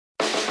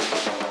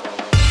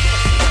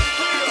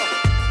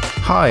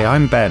Hi,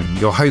 I'm Ben,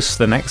 your host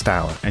for the next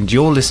hour, and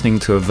you're listening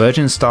to a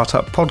Virgin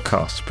Startup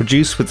podcast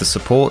produced with the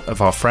support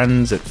of our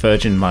friends at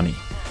Virgin Money.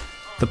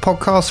 The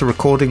podcasts are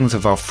recordings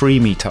of our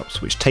free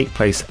meetups, which take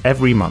place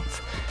every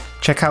month.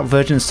 Check out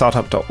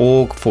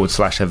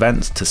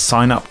virginstartup.org/events to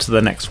sign up to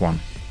the next one.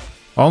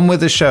 On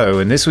with the show,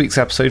 and this week's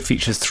episode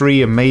features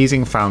three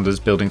amazing founders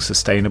building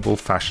sustainable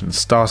fashion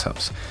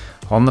startups.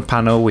 On the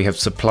panel, we have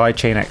supply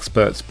chain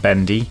experts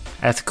Bendy,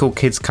 ethical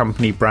kids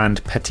company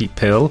brand Petit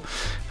Pill,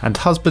 and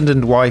husband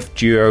and wife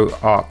duo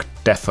Arc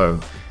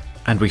Defo.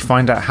 And we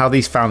find out how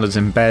these founders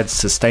embed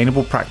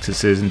sustainable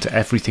practices into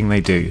everything they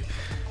do,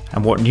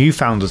 and what new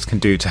founders can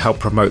do to help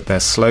promote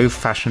their slow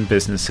fashion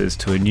businesses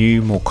to a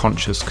new, more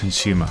conscious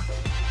consumer.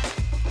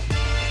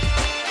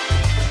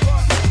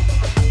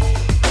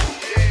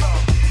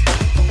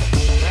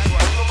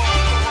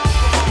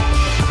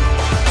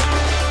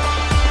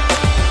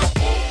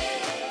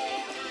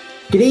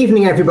 Good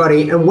evening,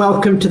 everybody, and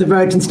welcome to the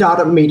Virgin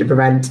Startup Meetup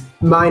event.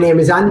 My name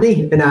is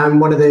Andy, and I'm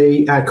one of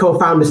the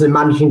co-founders and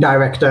managing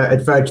director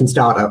at Virgin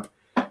Startup.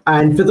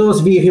 And for those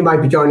of you who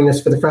might be joining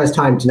us for the first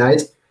time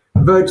tonight,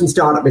 Virgin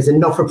Startup is a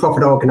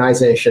not-for-profit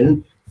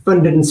organisation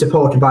funded and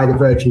supported by the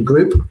Virgin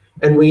Group,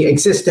 and we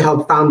exist to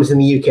help founders in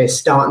the UK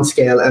start and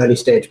scale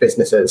early-stage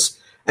businesses.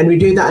 And we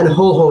do that in a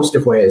whole host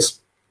of ways.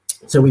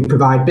 So we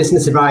provide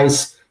business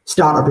advice,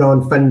 startup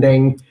loan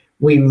funding.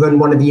 We run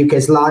one of the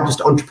UK's largest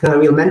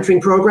entrepreneurial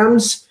mentoring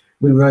programs.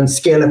 We run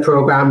scale-up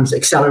programs,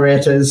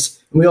 accelerators,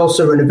 and we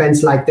also run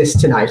events like this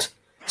tonight.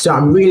 So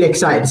I'm really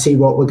excited to see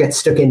what we'll get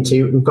stuck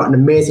into. We've got an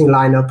amazing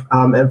lineup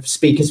of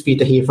speakers for you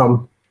to hear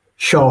from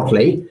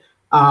shortly.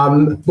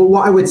 But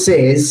what I would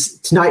say is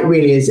tonight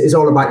really is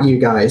all about you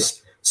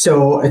guys.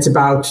 So it's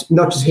about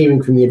not just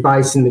hearing from the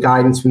advice and the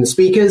guidance from the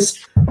speakers,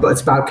 but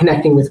it's about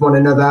connecting with one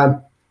another,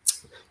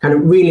 kind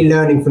of really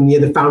learning from the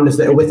other founders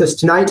that are with us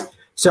tonight.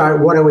 So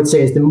what I would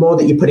say is the more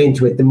that you put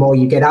into it, the more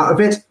you get out of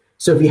it.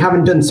 So if you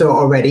haven't done so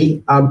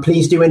already,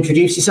 please do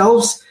introduce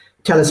yourselves.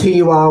 Tell us who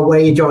you are, where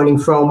you're joining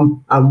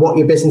from, what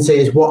your business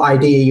is, what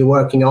idea you're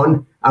working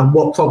on, and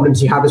what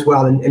problems you have as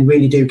well, and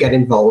really do get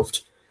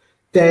involved.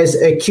 There's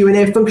a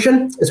Q&A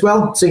function as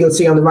well. So you'll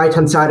see on the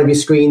right-hand side of your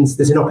screens,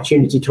 there's an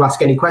opportunity to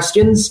ask any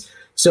questions.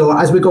 So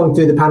as we're going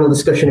through the panel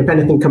discussion, if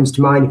anything comes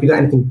to mind, if you've got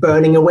anything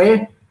burning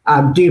away,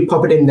 do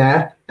pop it in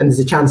there, and there's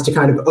a chance to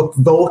kind of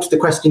upvote the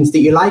questions that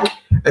you like.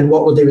 And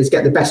what we'll do is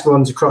get the best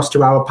ones across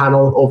to our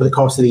panel over the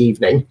course of the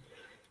evening.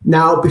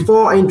 Now,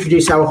 before I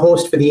introduce our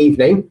host for the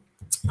evening,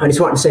 I just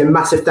want to say a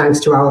massive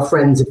thanks to our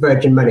friends at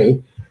Virgin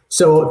Money.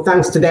 So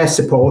thanks to their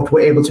support,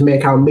 we're able to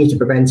make our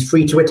meetup events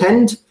free to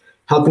attend,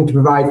 helping to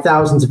provide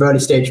thousands of early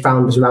stage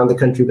founders around the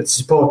country with the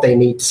support they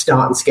need to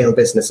start and scale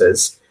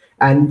businesses.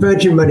 And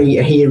Virgin Money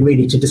are here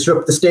really to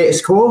disrupt the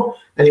status quo,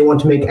 and they want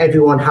to make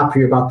everyone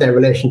happier about their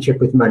relationship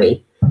with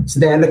money. So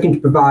they're looking to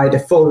provide a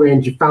full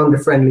range of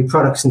founder-friendly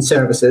products and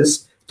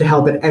services to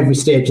help at every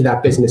stage of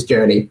that business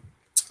journey.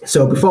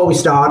 So before we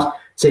start,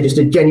 say just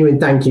a genuine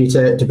thank you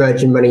to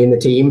Virgin Money and the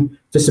team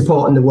for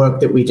supporting the work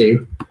that we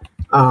do.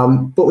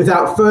 But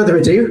without further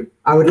ado,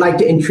 I would like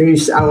to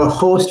introduce our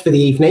host for the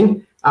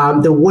evening,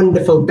 the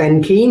wonderful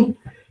Ben Keane,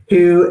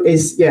 who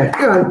is,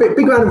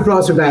 big round of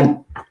applause for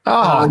Ben.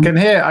 I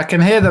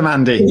can hear them,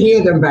 Andy. Can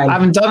hear them, Ben. I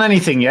haven't done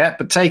anything yet,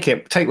 but take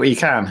what you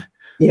can.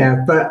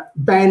 Yeah, but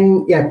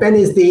Ben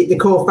is the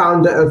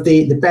co-founder of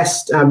the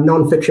best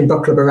non-fiction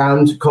book club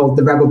around called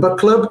the Rebel Book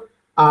Club,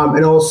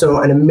 and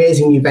also an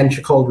amazing new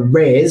venture called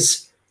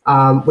Raise,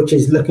 which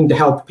is looking to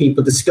help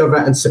people discover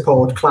and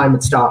support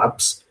climate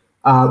startups,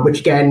 which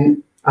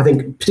again, I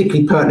think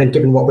particularly pertinent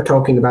given what we're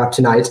talking about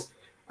tonight.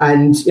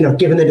 And,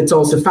 given that it's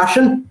also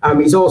fashion,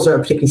 he's also a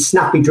particularly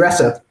snappy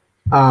dresser,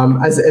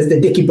 as the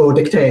Dickie Bow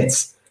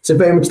dictates. So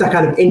very much that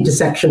kind of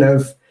intersection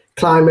of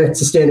climate,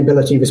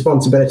 sustainability,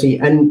 responsibility,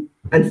 and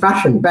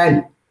fashion.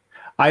 Ben?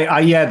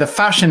 The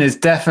fashion is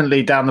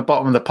definitely down the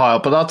bottom of the pile,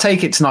 but I'll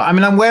take it tonight. I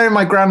mean, I'm wearing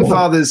my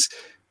grandfather's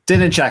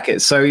dinner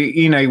jacket. So,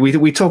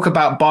 we talk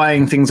about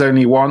buying things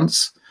only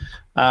once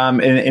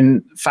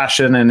in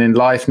fashion and in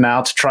life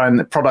now to try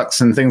and products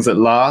and things that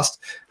last.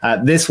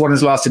 This one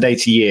has lasted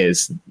 80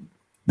 years.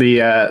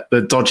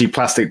 The dodgy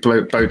plastic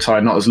bow tie,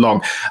 not as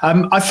long.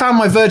 I found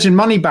my Virgin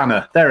Money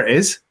banner. There it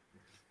is.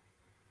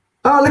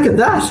 Oh, look at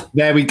that.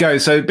 There we go.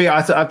 So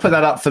I put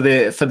that up for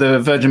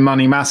the Virgin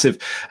Money Massive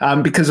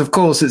because, of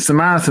course, it's the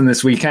marathon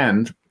this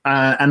weekend.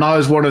 And I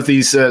was one of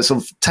these sort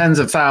of tens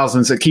of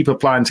thousands that keep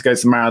applying to go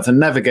to the marathon,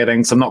 never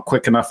getting, so I'm not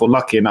quick enough or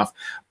lucky enough.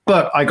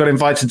 But I got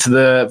invited to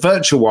the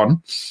virtual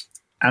one.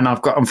 And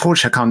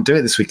unfortunately, I can't do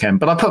it this weekend,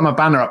 but I put my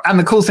banner up. And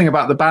the cool thing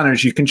about the banner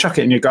is you can chuck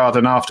it in your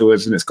garden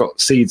afterwards and it's got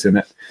seeds in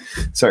it.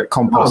 So it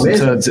composts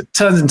and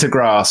turns into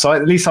grass. So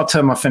at least I'll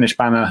turn my finished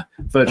banner,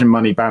 Virgin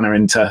Money banner,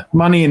 into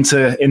money,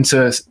 into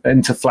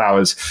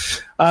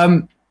flowers.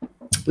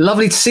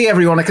 Lovely to see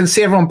everyone. I can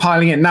see everyone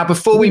piling in. Now,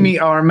 before we meet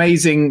our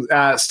amazing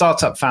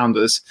startup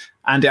founders,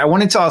 Andy, I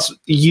wanted to ask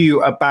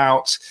you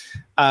about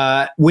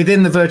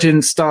within the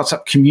Virgin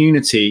startup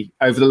community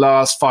over the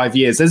last 5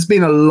 years, there's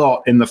been a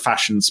lot in the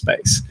fashion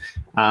space.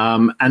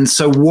 And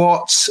so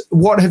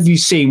what have you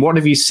seen? What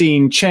have you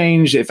seen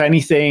change, if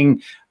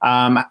anything?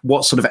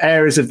 What sort of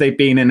areas have they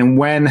been in, and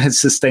when has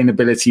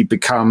sustainability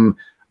become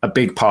a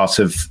big part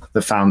of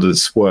the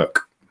founders'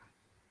 work?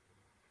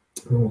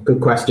 Oh, good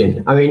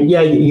question. I mean,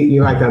 yeah,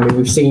 you're right. I mean,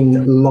 we've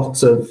seen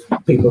lots of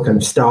people kind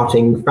of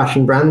starting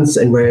fashion brands,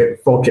 and we're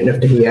fortunate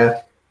enough to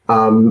hear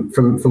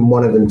from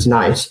one of them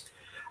tonight.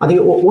 I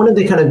think one of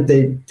the kind of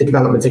the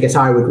developments I guess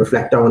I would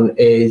reflect on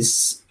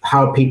is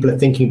how people are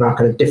thinking about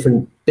kind of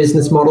different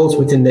business models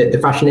within the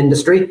fashion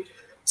industry.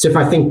 So if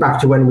I think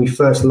back to when we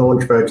first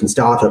launched Virgin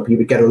Startup, you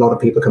would get a lot of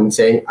people coming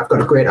saying, I've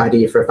got a great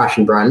idea for a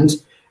fashion brand.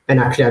 And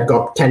actually, I've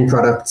got 10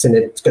 products and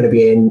it's going to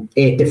be in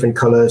 8 different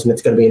colors and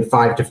it's going to be in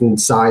 5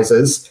 different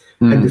sizes.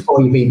 And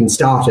before you've even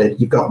started,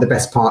 you've got the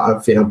best part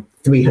of,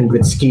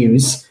 300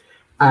 SKUs.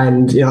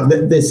 And,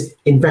 there's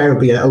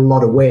invariably a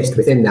lot of waste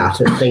within that.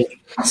 And I think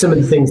some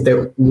of the things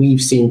that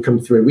we've seen come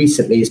through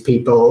recently is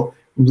people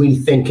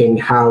rethinking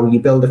how you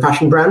build a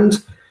fashion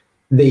brand,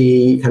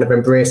 the kind of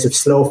embrace of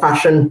slow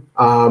fashion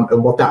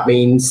and what that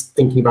means,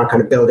 thinking about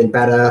kind of building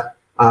better,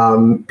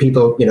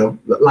 people,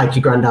 like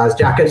your granddad's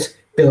jacket,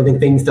 building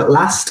things that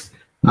last.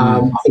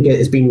 I think it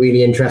has been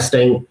really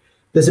interesting.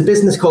 There's a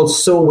business called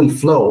So We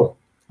Flow,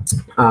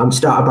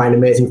 started by an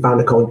amazing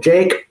founder called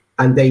Jake,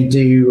 and they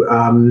do,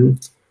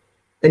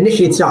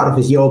 initially it started off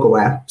as yoga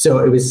wear. So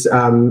it was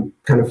kind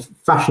of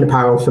fashion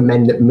apparel for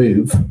men that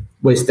move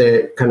was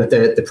the kind of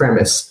the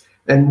premise.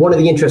 And one of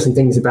the interesting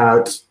things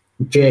about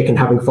Jake and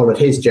having followed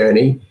his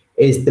journey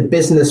is the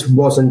business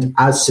wasn't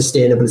as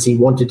sustainable as he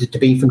wanted it to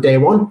be from day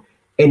one.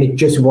 And it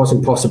just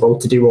wasn't possible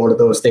to do all of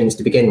those things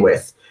to begin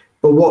with.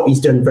 But what he's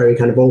done very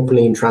kind of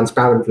openly and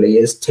transparently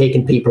is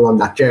taken people on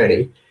that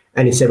journey.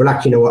 And he said, well,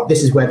 actually, you know what,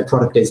 this is where the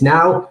product is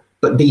now,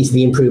 but these are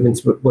the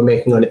improvements we're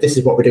making on it. This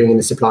is what we're doing in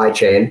the supply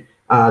chain.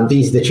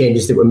 These are the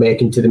changes that we're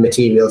making to the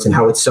materials and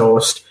how it's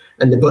sourced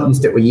and the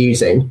buttons that we're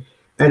using.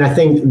 And I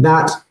think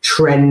that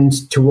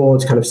trend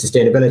towards kind of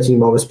sustainability,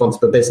 more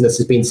responsible business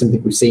has been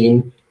something we've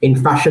seen in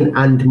fashion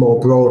and more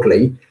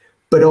broadly,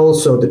 but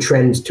also the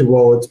trend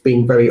towards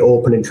being very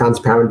open and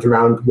transparent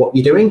around what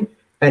you're doing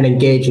and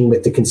engaging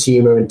with the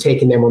consumer and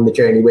taking them on the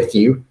journey with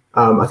you,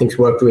 I think has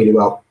worked really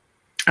well.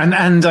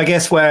 And I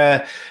guess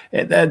where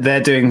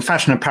they're doing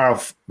fashion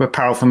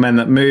apparel for men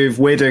that move,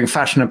 we're doing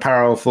fashion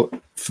apparel for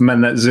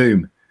men that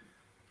zoom.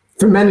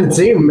 For men that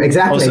zoom,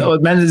 exactly. Or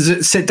men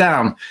that sit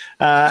down.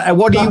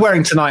 What are you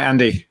wearing tonight,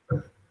 Andy?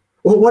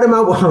 Well, what am I?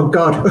 Oh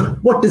God,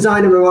 what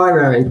designer am I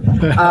wearing?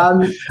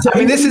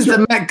 This is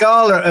the Met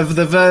Gala of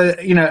the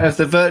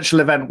virtual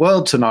event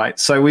world tonight.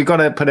 So we've got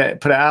to put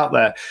it out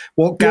there.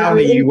 What gown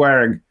are you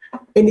wearing?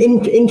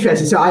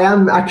 Interesting. So I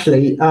am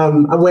actually.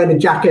 I'm wearing a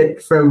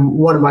jacket from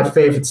one of my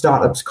favorite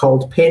startups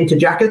called Painter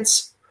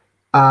Jackets,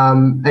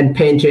 and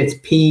Painter, it's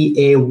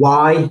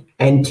Payynter.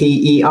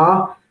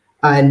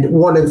 And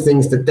one of the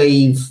things that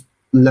they've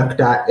looked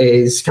at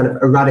is kind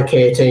of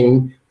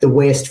eradicating the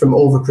waste from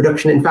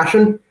overproduction in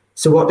fashion.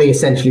 So what they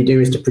essentially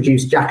do is to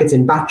produce jackets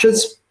in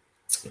batches,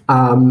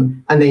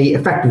 and they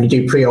effectively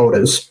do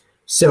pre-orders.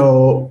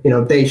 So,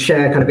 they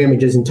share kind of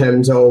images in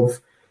terms of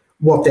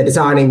what they're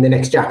designing, the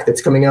next jacket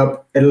that's coming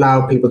up. It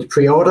allows people to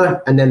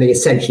pre-order, and then they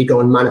essentially go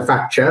and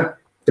manufacture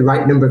the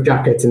right number of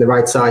jackets in the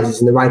right sizes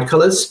and the right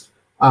colors.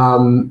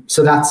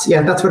 So that's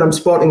what I'm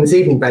sporting this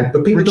evening, Ben.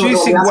 But people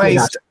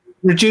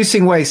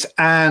reducing waste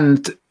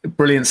and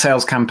brilliant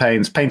sales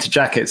campaigns, Painter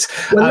Jackets.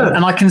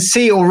 And I can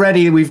see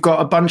already we've got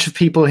a bunch of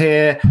people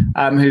here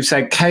who've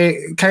said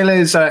Kayla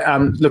is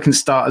looking to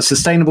start a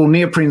sustainable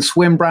neoprene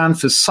swim brand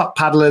for sup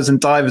paddlers and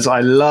divers. I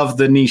love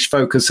the niche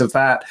focus of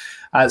that.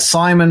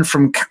 Simon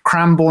from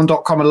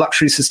Cranbourne.com, a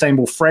luxury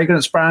sustainable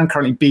fragrance brand,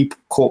 currently B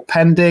Corp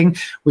pending.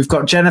 We've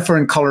got Jennifer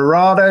in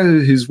Colorado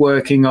who's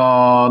working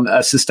on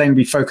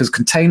sustainably focused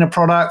container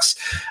products.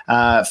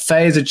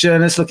 Faye is a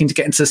journalist looking to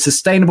get into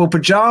sustainable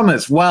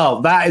pajamas.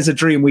 Well, that is a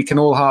dream we can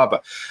all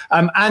harbor.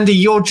 Andy,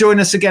 you'll join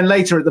us again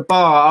later at the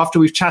bar after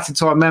we've chatted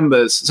to our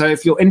members. So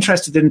if you're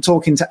interested in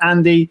talking to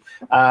Andy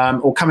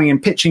or coming in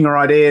pitching your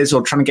ideas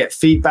or trying to get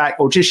feedback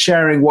or just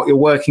sharing what you're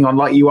working on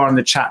like you are in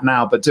the chat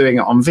now, but doing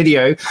it on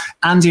video,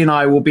 Andy and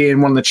I will be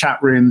in one of the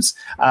chat rooms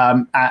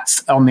on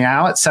the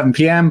hour at 7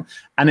 p.m.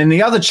 And in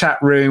the other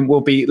chat room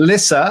will be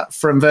Lissa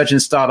from Virgin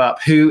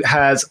Startup, who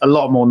has a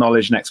lot more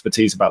knowledge and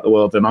expertise about the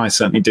world than I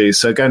certainly do.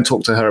 So go and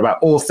talk to her about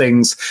all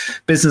things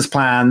business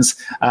plans,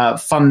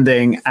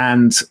 funding,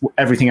 and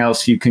everything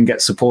else you can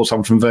get support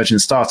on from Virgin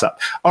Startup.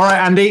 All right,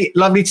 Andy,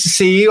 lovely to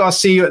see you. I'll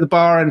see you at the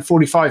bar in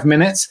 45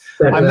 minutes.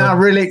 I'm now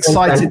really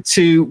excited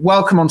to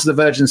welcome onto the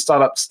Virgin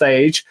Startup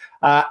stage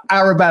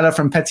Arabella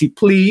from Petit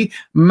Plis,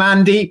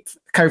 Mandy,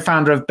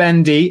 co-founder of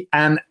Bendy,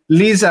 and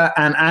Lisa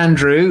and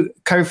Andrew,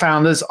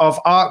 co-founders of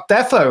Arc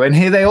Defo. And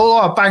here they all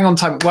are, bang on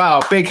time.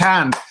 Wow, big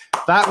hand.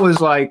 That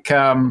was like,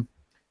 that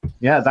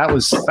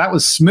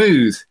was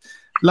smooth.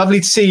 Lovely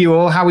to see you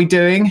all. How are we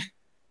doing?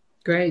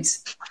 Great.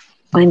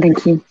 Fine,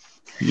 thank you.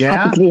 Yeah.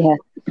 Happy to be here.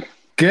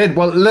 Good.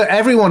 Well, look,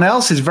 everyone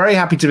else is very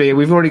happy to be here.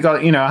 We've already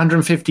got,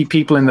 150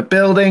 people in the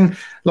building,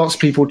 lots of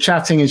people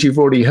chatting, as you've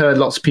already heard,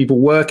 lots of people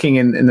working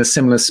in a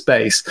similar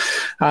space.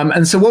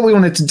 And so what we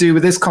wanted to do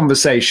with this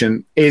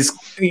conversation is,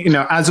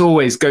 as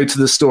always, go to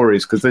the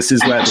stories, because this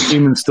is where the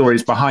human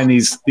stories behind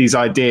these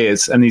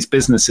ideas and these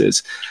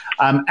businesses.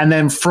 And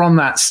then from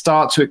that,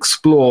 start to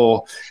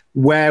explore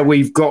where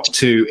we've got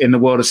to in the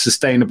world of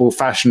sustainable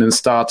fashion and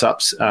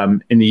startups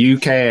in the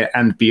UK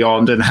and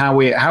beyond, and how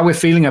we're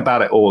feeling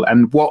about it all,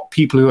 and what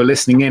people who are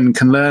listening in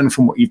can learn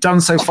from what you've done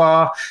so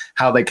far,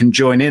 how they can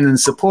join in and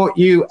support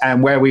you,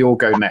 and where we all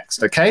go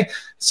next. Okay,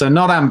 so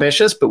not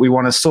ambitious, but we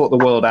want to sort the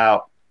world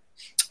out,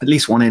 at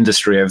least one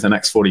industry, over the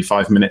next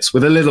 45 minutes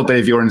with a little bit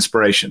of your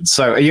inspiration.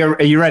 So are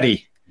you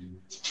ready?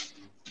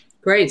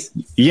 Great.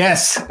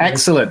 Yes,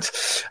 excellent.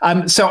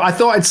 So I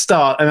thought I'd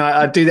start, and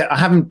I do that. I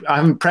haven't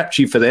prepped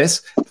you for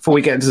this before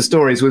we get into the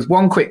stories. With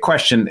one quick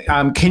question: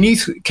 Can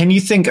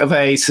you think of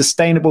a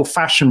sustainable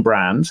fashion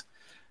brand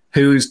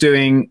who's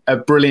doing a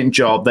brilliant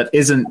job that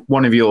isn't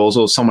one of yours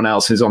or someone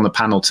else who's on the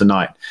panel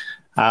tonight?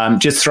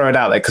 Just throw it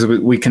out there, because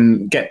we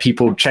can get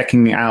people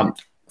checking out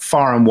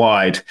far and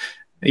wide.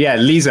 Yeah,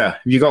 Lisa,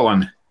 have you got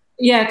one?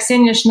 Yeah,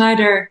 Ksenia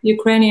Schneider,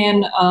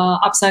 Ukrainian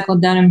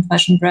upcycled denim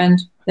fashion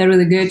brand. They're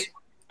really good.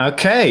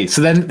 Okay,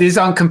 so then these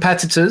aren't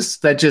competitors;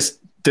 they're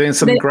just doing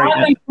something great.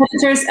 They are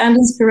competitors and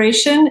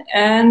inspiration,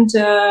 and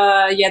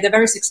they're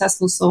very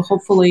successful. So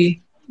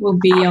hopefully, we'll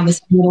be on this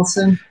level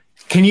soon.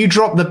 Can you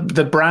drop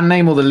the brand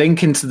name or the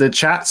link into the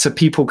chat so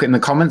people in the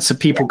comments so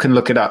people can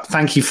look it up?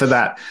 Thank you for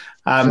that.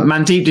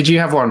 Mandeep, did you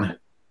have one?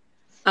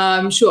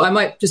 Sure, I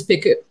might just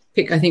pick.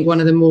 I think one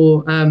of the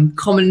more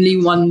commonly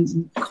known,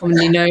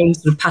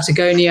 sort of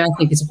Patagonia. I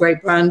think it's a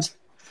great brand,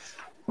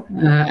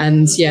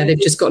 and they've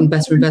just gotten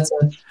better and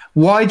better.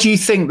 Why do you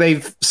think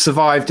they've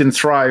survived and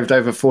thrived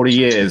over 40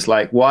 years?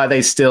 Like, why are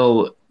they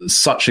still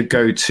such a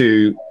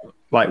go-to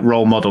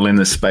role model in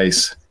this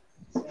space?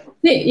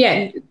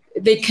 They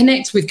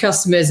connect with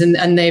customers,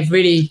 and they've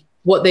really,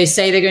 what they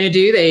say they're going to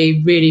do,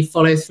 they really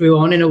follow through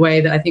on in a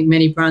way that I think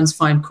many brands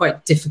find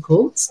quite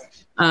difficult.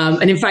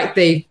 And in fact,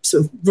 they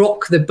sort of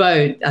rock the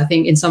boat, I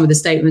think, in some of the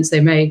statements they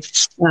make.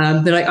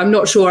 They're like, I'm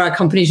not sure our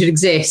company should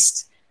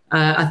exist.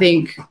 I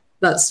think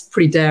that's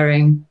pretty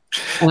daring.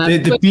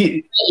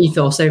 The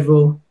ethos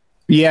overall.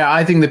 Yeah,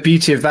 I think the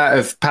beauty of that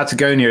of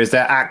Patagonia is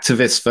they're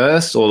activists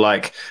first, or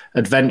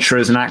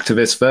adventurers and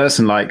activists first,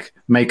 and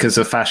makers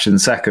of fashion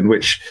second,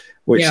 which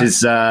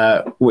is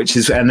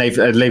and they've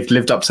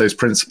lived up to those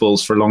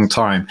principles for a long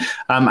time.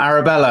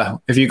 Arabella,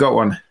 have you got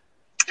one?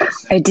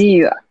 I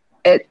do.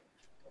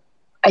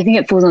 I think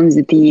it falls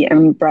under the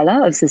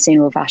umbrella of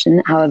sustainable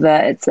fashion. However,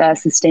 it's a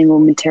sustainable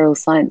material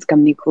science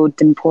company called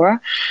Dimpora,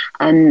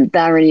 and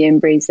they're really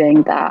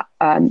embracing that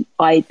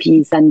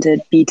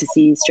IP-centered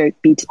B2C stroke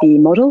B2B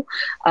model.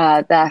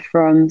 They're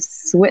from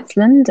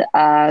Switzerland.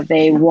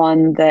 They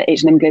won the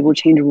H&M Global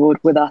Change Award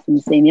with us in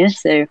the same year,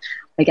 so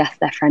I guess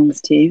they're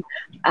friends too.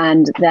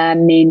 And their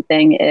main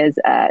thing is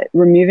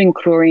removing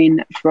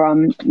chlorine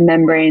from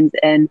membranes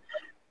in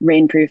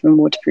rainproof and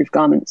waterproof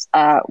garments,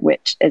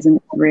 which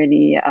isn't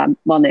really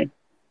well known.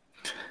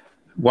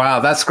 Wow,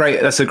 that's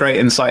great. That's a great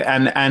insight.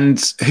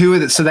 And who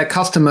are so their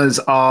customers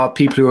are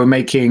people who are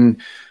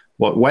making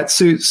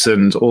wetsuits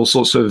and all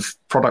sorts of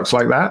products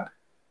like that?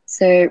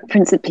 So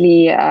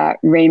principally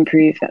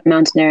rainproof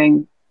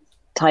mountaineering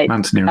type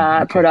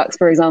products,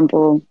 for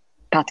example,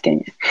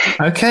 Patagonia.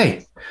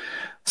 Okay.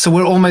 So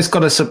we're almost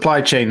got a supply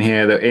chain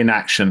here that in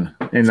action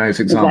in those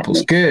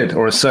examples. Exactly. Good.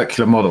 Or a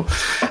circular model.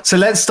 So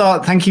let's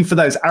start. Thank you for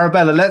those.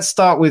 Arabella, let's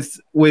start with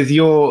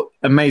your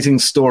amazing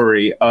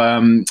story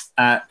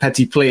at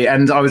Petit Plis.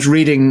 And I was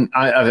reading,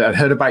 I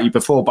heard about you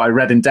before, but I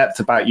read in depth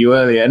about you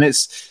earlier. And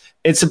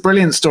it's a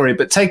brilliant story,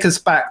 but take us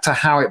back to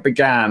how it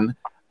began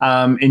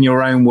in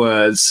your own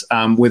words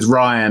with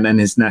Ryan and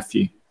his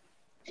nephew.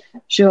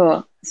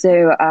 Sure.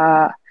 So,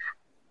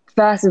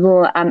 first of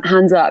all,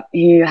 hands up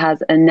who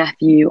has a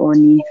nephew or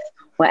niece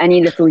or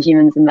any little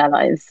humans in their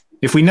lives.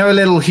 If we know a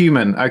little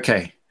human,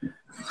 okay.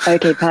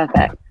 Okay,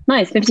 perfect.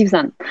 Nice,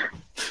 50%.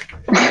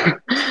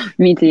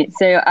 Me too.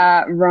 So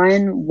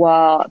Ryan,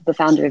 while the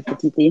founder of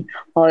Petit Plis,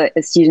 while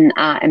a student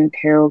at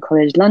Imperial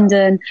College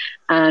London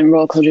and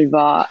Royal College of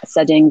Art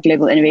studying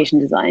global innovation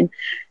design,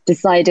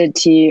 decided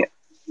to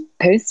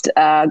post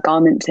a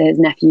garment to his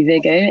nephew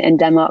Viggo in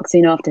Denmark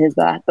soon after his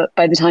birth. But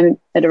by the time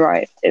it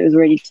arrived, it was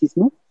already too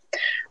small,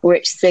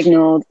 which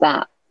signaled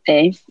that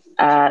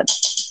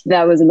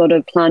there was a lot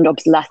of planned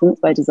obsolescence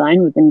by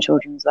design within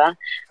children's wear,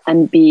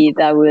 and B,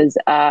 there was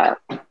a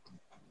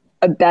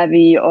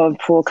bevy of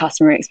poor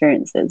customer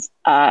experiences.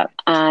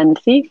 And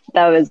C,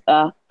 there was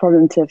a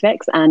problem to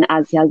fix. And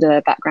as he has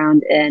a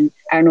background in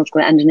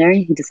aeronautical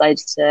engineering, he decided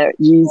to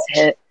use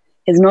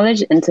his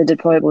knowledge into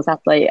deployable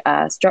satellite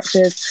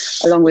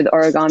structures, along with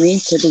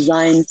origami, to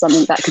design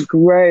something that could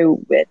grow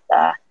with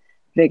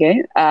Viggo.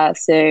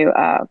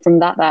 So from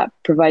that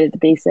provided the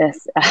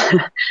basis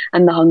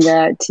and the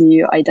hunger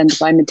to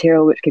identify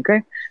material which could grow.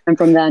 And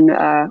from then,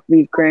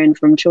 we've grown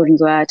from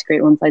children's wear to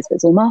create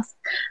one-size-fits-all masks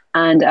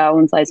and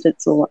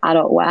one-size-fits-all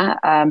adult wear,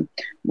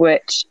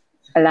 which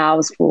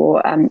allows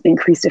for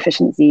increased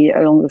efficiency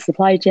along the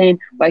supply chain.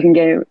 But I can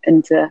go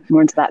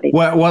more into that later.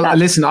 Well,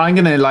 listen, I'm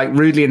going to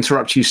rudely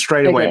interrupt you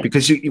straight away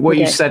because what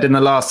you said in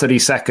the last 30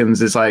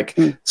 seconds is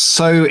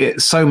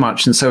so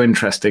much and so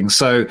interesting.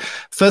 So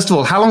first of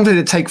all, how long did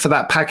it take for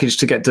that package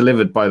to get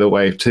delivered, by the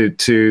way, to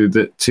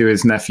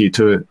his nephew,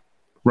 to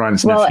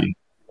Ryan's nephew?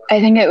 I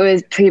think it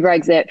was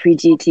pre-Brexit,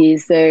 pre-GT.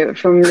 So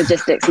from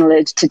logistics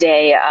knowledge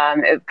today,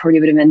 it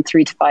probably would have been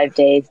 3 to 5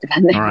 days,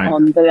 depending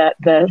on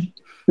the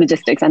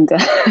logistics center.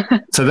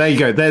 So there you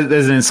go.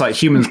 There's an insight.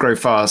 Humans grow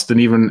fast, and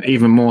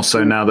even more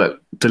so now that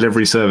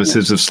delivery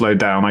services have slowed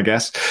down, I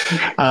guess.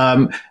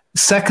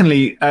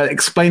 Secondly,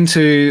 explain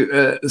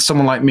to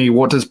someone like me,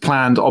 what does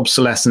planned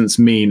obsolescence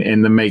mean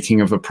in the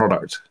making of a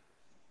product?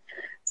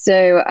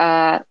 So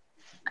I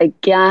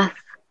guess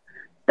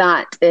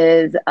that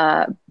is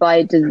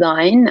by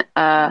design,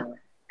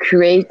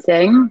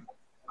 creating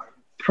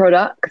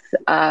products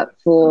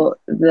for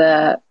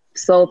the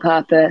sole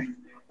purpose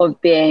of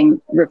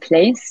being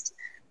replaced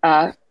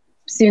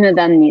sooner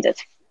than needed.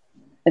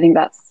 I think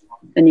that's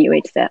a neat way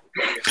to say it.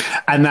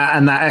 And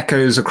that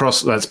echoes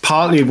across. That's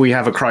partly we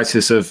have a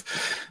crisis of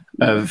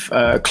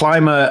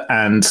climate,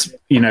 and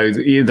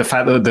the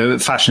fact that the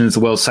fashion is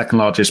the world's second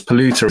largest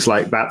polluter.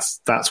 It's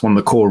that's one of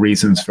the core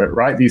reasons for it,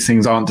 right? These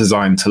things aren't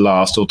designed to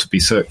last or to be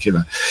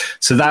circular.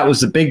 So that was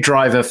the big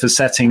driver for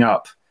setting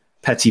up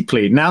Petit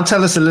Plis. Now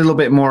tell us a little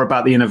bit more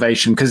about the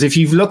innovation, because if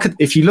you look at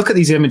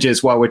these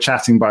images while we're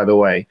chatting, by the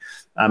way,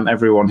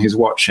 everyone who's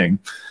watching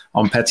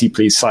on Petit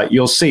Plis' site,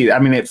 you'll see. I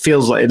mean, it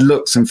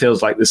looks and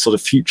feels like this sort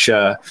of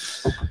future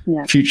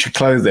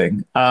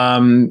clothing. How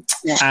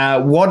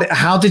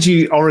did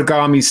you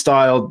origami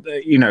style?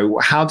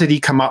 How did he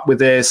come up with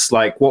this?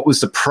 What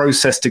was the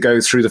process to go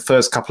through the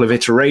first couple of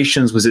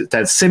iterations? Was it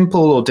dead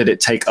simple, or did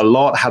it take a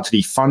lot? How did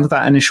he fund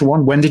that initial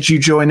one? When did you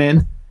join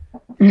in?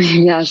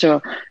 Yeah,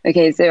 sure.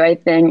 Okay, so I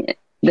think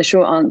the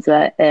short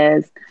answer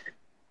is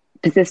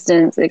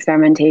persistence,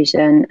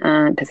 experimentation,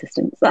 and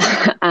persistence.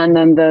 And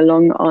then the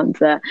long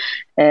answer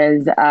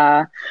is,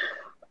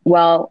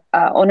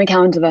 on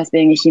account of us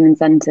being a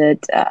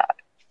human-centered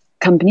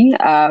company,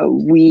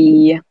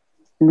 we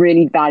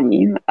really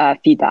value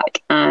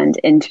feedback and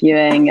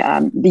interviewing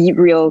the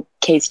real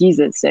case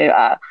users.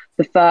 So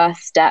the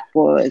first step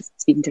was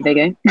speaking to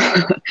Viggo,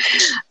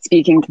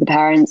 speaking to the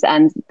parents.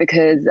 And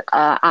because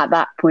at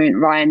that point,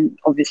 Ryan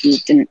obviously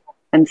didn't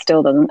and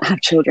still doesn't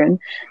have children,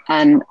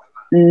 and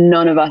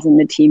none of us in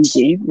the team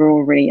do. We're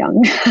all really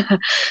young.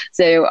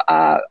 So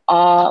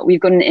we've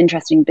got an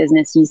interesting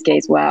business use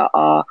case where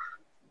our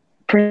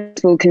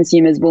principal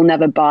consumers will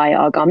never buy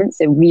our garments.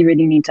 So we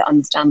really need to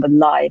understand the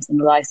lives and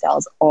the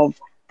lifestyles of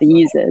the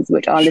users,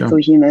 which are little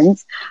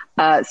humans.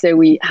 So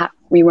we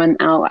went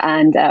out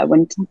and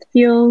went to the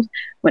field,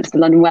 went to the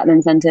London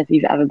Wetland Centre. If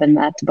you've ever been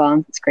there, to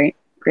Barnes, it's great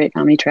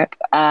family trip,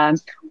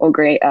 or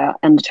great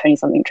under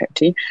 20-something trip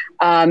too,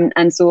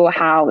 and saw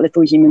how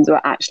little humans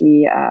were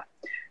actually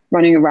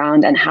running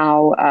around and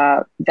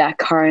how their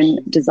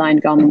current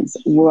designed garments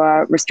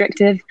were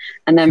restrictive.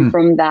 And then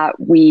from that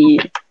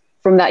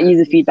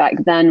user feedback,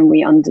 then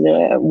we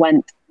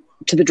went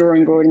to the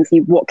drawing board and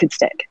see what could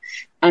stick.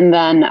 And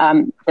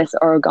then this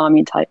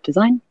origami type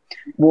design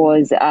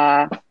was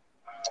a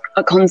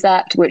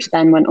concept which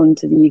then went on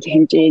to the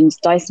UK James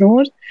Dyson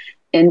Award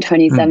in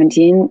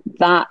 2017.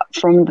 That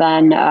from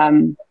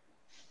then,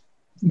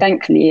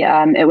 thankfully,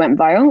 it went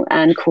viral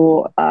and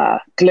caught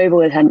global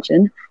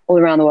attention all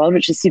around the world,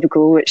 which is super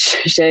cool, which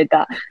showed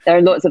that there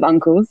are lots of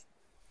uncles.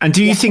 And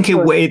do you think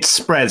it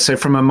spread? So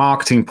from a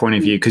marketing point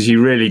of view, because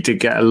you really did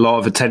get a lot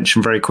of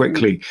attention very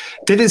quickly,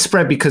 did it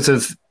spread because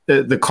of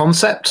the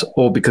concept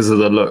or because of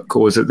the look,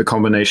 or was it the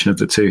combination of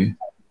the two?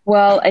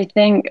 Well, I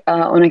think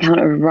on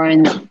account of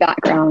Ryan's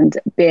background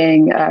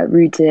being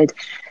rooted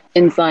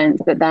in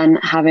science, but then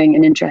having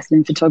an interest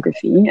in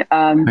photography,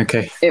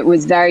 it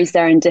was very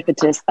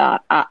serendipitous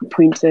that at the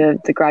point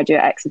of the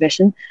graduate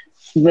exhibition,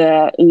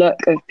 the look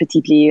of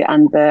Petit Plis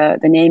and the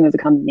name of the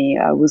company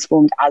was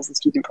formed as the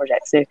student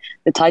project. So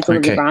the title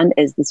of the brand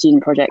is the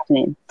student project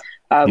name,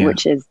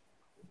 which is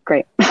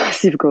great.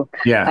 Super cool.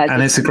 Yeah,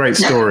 and it's a great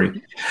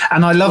story.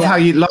 And I love how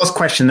last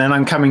question, then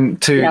I'm coming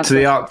to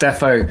the Arc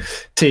Defo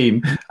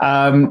team.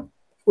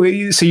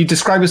 So you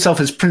describe yourself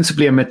as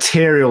principally a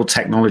material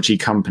technology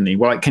company.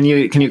 Well, can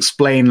you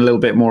explain a little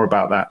bit more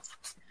about that?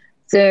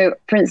 So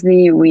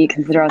principally, we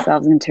consider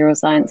ourselves a material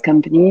science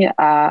company,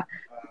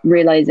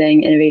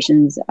 realizing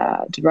innovations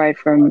derived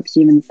from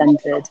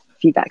human-centered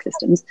feedback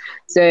systems.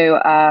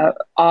 So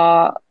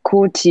our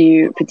core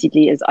to Petit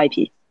Plis is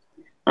IP.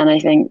 And I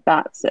think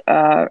that's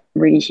a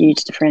really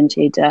huge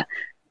differentiator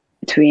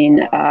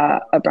between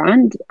a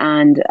brand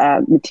and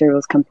a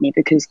materials company,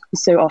 because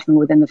so often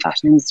within the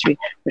fashion industry,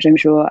 which I'm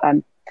sure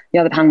the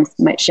other panelists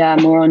might share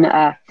more on,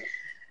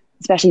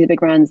 especially the big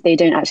brands, they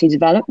don't actually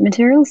develop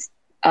materials.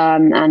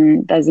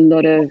 And there's a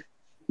lot of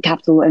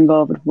capital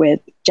involved with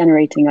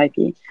generating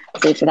IP.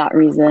 So for that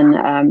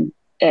reason,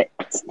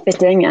 it's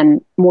fitting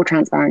and more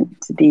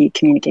transparent to be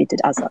communicated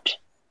as such.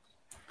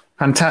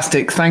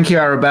 Fantastic. Thank you,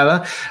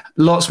 Arabella.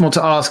 Lots more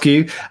to ask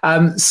you.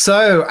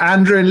 So,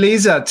 Andrew and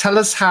Lisa, tell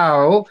us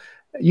how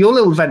your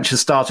little venture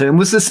started. And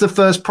was this the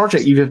first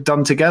project you've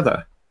done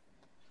together?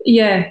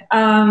 Yeah,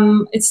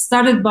 it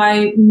started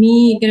by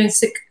me getting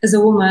sick as a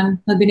woman,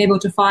 not being able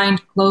to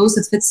find clothes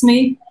that fits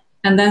me,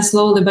 and then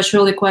slowly but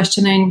surely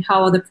questioning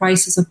how the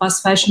prices of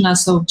fast fashion are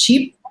so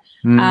cheap.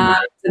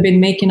 I've been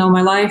making all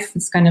my life.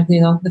 It's kind of,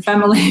 the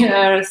family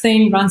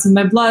thing runs in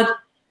my blood.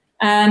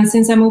 And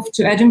since I moved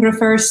to Edinburgh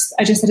first,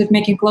 I just started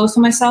making clothes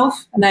for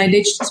myself, and I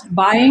ditched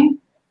buying.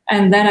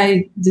 And then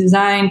I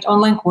designed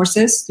online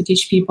courses to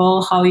teach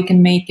people how you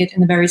can make it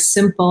in a very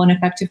simple and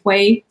effective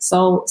way.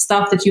 So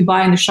stuff that you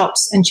buy in the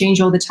shops and change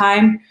all the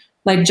time,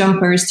 like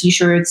jumpers,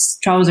 t-shirts,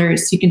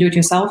 trousers, you can do it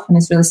yourself, and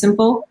it's really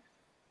simple.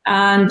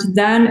 And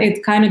then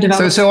it kind of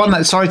developed. So on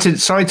that, sorry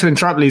to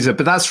interrupt, Lisa,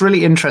 but that's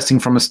really interesting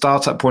from a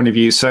startup point of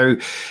view. So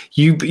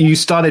you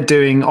started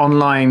doing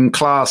online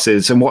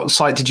classes, and what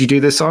site did you do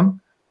this on?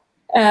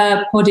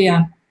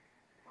 Podia.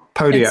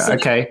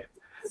 Okay.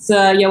 It's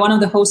one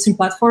of the hosting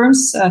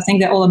platforms. I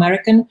think they're all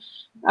American.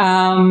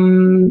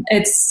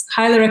 It's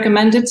highly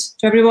recommended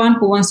to everyone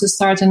who wants to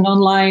start an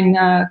online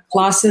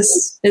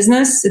classes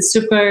business. It's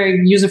super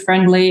user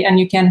friendly, and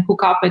you can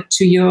hook up it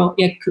to you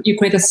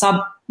create a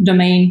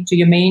subdomain to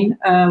your main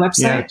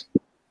website.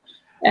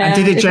 Yeah. And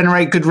did it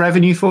generate good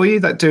revenue for you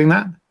doing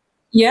that?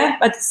 Yeah,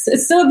 but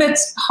it's still a bit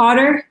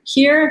harder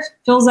here.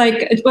 Feels like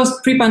it was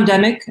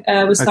pre-pandemic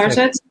we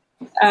started,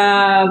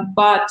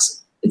 but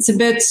it's a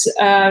bit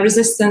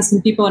resistance in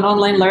people in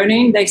online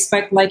learning. They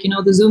expect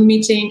the Zoom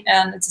meeting,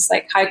 and it's just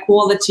like high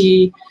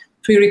quality,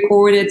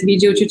 pre-recorded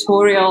video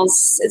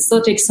tutorials. It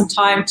still takes some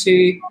time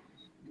to,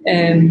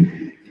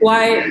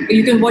 why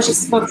you can watch it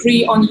for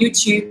free on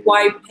YouTube.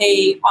 Why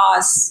pay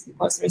us?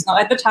 Because there is no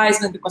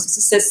advertisement, because it's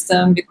a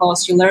system,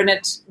 because you learn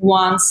it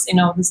once,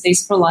 it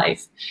stays for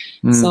life.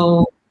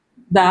 So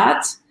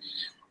that,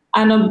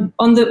 and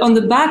on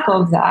the back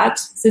of that,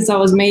 since I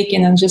was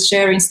making and just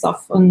sharing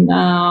stuff on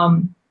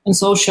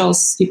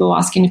socials, people were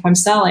asking if I'm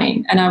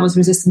selling, and I was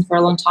resistant for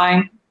a long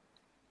time.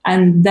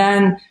 And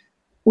then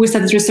we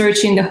started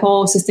researching the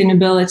whole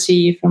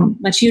sustainability, from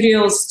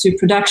materials to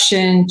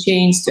production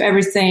chains to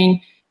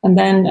everything. And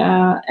then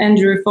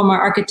Andrew, former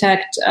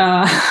architect,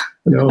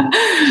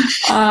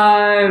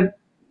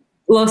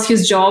 lost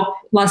his job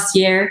last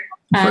year.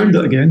 Found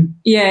it again.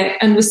 Yeah,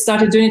 and we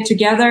started doing it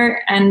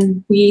together,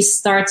 and we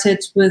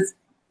started with...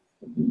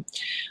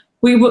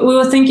 We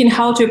were thinking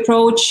how to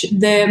approach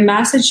the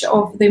message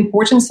of the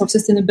importance of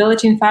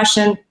sustainability in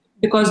fashion,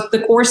 because the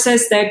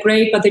courses, they're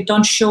great, but they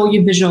don't show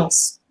you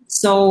visuals.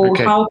 So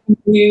how can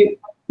you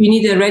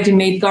need a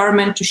ready-made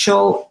garment to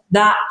show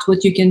that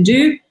what you can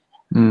do.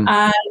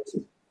 And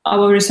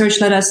our research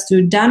led us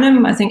to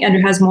denim. I think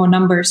Andrew has more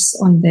numbers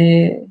on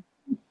the...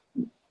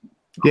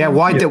 Yeah,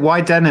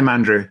 why denim,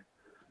 Andrew?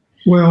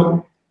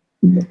 Well,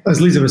 as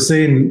Lisa was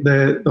saying,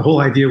 the whole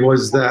idea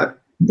was that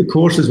the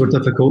courses were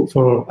difficult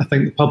for, I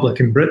think, the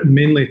public in Britain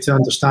mainly to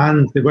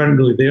understand. They weren't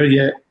really there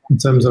yet in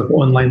terms of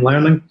online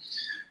learning.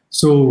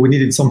 So we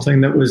needed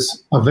something that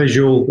was a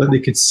visual that they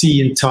could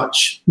see and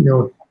touch,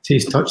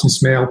 taste, touch and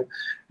smell.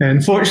 And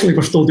unfortunately,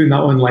 we're still doing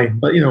that online.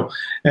 But,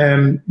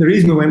 the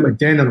reason we went with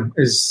denim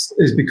is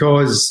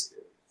because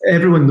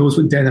everyone knows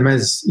what denim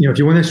is. If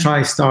you want to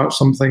try start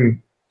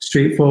something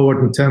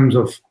straightforward in terms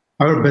of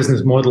our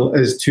business model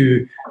is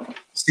to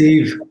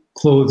save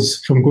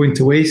clothes from going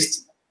to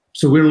waste.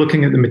 So we're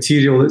looking at the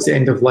material that's the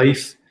end of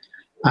life,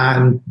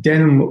 and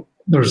denim,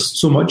 there's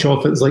so much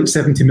of it. It's like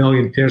 70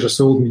 million pairs are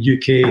sold in the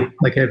UK,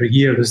 like every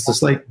year. There's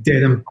just like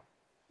denim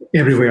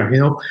everywhere,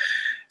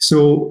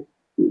 So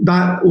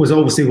that was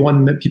obviously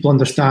one that people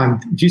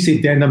understand. If you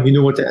say denim, you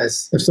know what it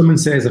is. If someone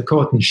says a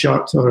cotton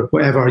shirt or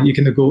whatever, you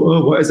can go,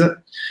 oh, what is it?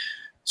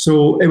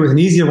 So it was an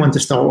easier one to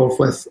start off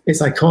with.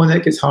 It's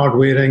iconic, it's hard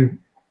wearing,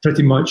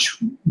 pretty much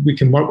we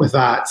can work with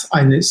that,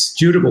 and it's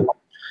durable.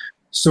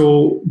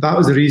 So that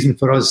was the reason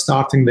for us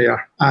starting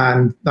there.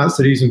 And that's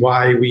the reason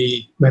why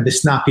we had the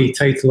snappy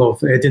title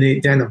of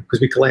Donate Denim, because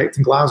we collect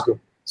in Glasgow.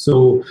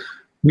 So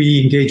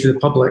we engage with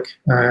the public.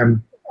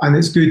 And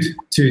it's good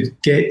to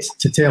get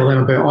to tell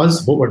them about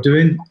us, what we're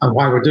doing, and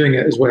why we're doing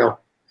it as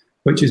well,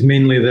 which is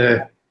mainly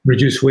the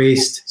reduce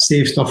waste,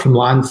 save stuff from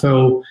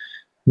landfill,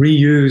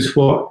 reuse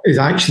what is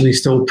actually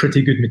still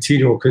pretty good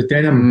material, because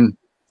denim,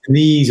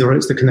 knees or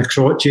it's the kind of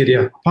crotch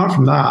area. Apart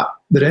from that,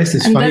 the rest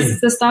is fine. And that's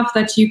the stuff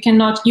that you can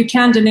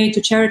donate to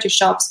charity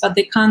shops, but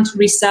they can't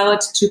resell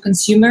it to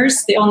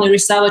consumers. They only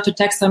resell it to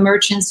textile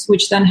merchants,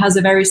 which then has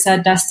a very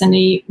sad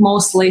destiny,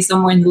 mostly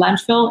somewhere in the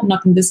landfill,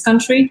 not in this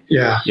country.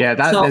 Yeah.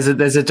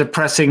 There's a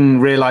depressing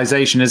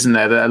realization, isn't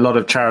there, that a lot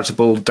of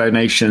charitable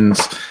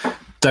donations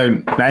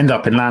don't end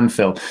up in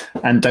landfill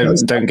and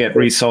don't get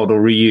resold or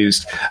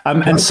reused.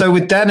 And so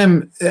with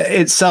denim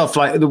itself,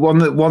 like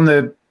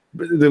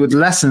the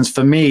lessons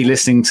for me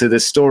listening to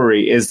this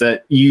story is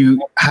that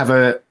you have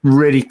a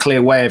really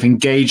clear way of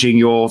engaging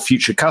your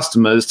future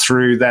customers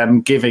through them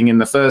giving in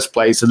the first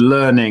place and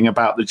learning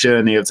about the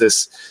journey of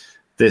this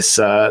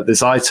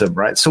this item,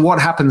 right? So what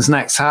happens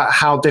next?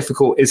 How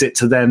difficult is it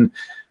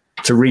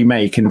to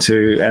remake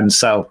and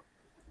sell?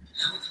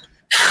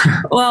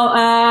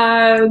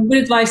 Well,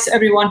 good advice to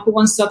everyone who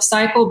wants to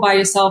upcycle: buy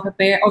yourself a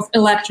pair of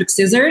electric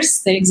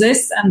scissors. They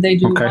exist and they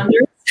do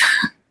wonders.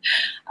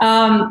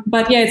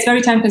 But yeah, it's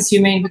very time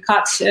consuming. We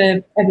cut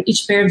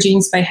each pair of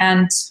jeans by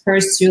hand,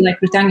 first to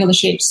like rectangular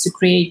shapes to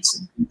create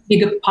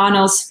bigger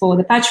panels for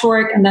the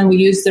patchwork, and then we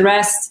use the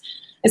rest.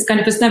 It's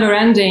never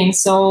ending.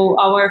 So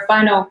our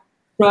final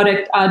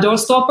product are door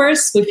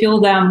stoppers. We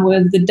fill them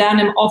with the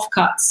denim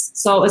offcuts.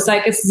 So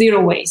it's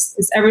zero waste.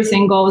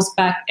 Everything goes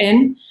back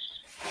in.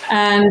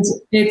 And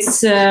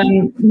it's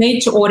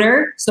made to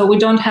order, so we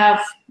don't have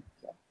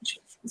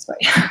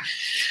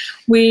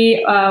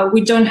we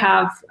don't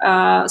have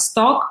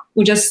stock.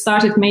 We just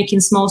started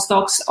making small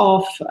stocks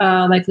of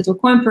like little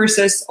coin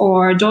purses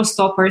or door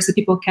stoppers that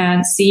people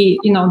can see.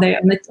 You know, they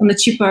on the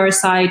cheaper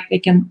side, they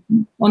can,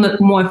 on the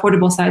more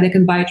affordable side, they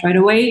can buy it right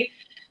away.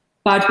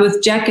 But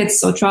with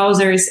jackets or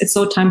trousers, it's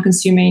so time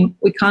consuming.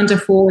 We can't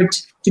afford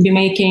to be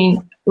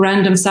making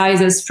random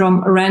sizes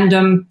from a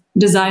random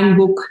design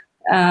book.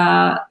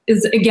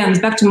 It's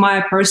back to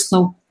my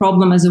personal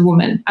problem as a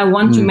woman. I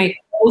want to make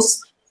clothes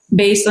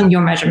based on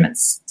your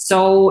measurements.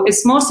 So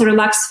it's mostly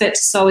relaxed fit,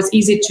 so it's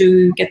easy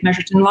to get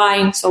measured in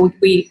line. So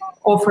we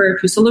offer a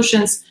few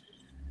solutions,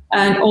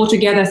 and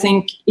altogether I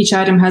think each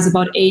item has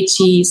about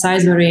 80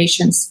 size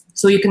variations.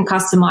 So you can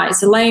customize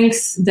the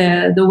length,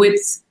 the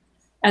width,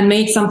 and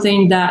make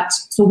something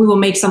so we will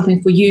make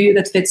something for you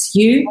that fits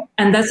you.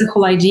 And that's the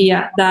whole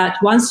idea, that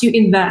once you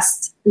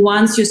invest,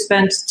 once you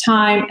spend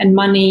time and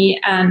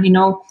money and,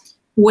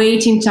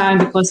 waiting time,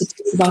 because it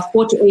takes about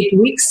 4 to 8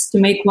 weeks to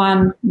make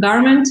one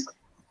garment,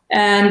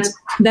 and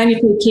then you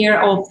take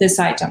care of this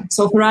item.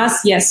 So for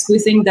us, yes, we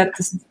think that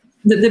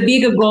the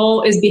bigger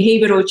goal is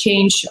behavioral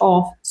change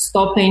of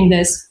stopping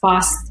this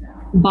fast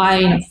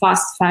buying,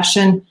 fast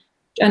fashion,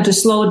 and to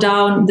slow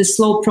down the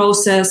slow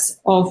process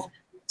of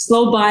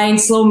slow buying,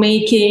 slow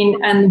making,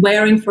 and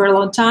wearing for a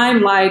long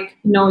time, like,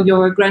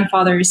 your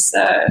grandfather's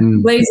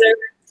blazer.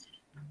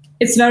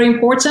 It's very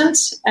important.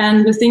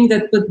 And we think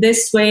that with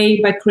this way,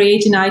 by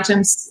creating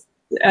items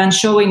and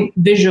showing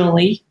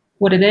visually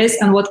what it is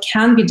and what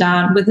can be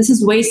done, but this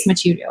is waste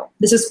material.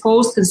 This is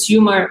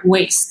post-consumer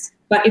waste,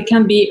 but it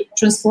can be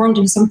transformed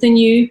into something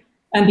new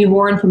and be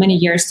worn for many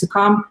years to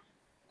come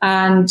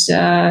and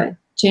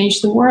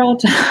change the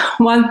world.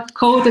 One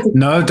quote.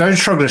 No, don't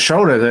shrug the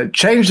shoulder. It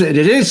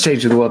is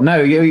changing the world.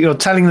 No, you're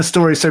telling the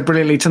story so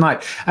brilliantly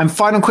tonight. And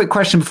final quick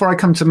question before I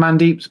come to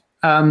Mandeep.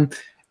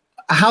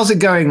 How's it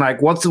going?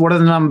 Like, what are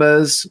the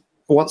numbers?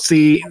 What's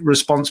the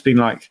response been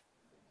like?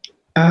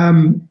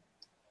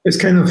 It's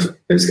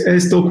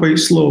still quite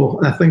slow.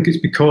 And I think it's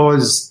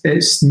because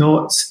it's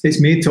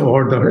made to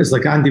order. It's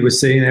like Andy was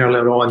saying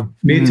earlier on,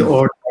 made to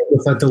order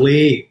with a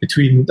delay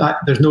between that.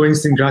 There's no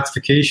instant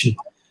gratification.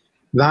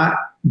 That,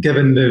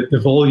 given the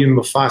volume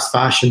of fast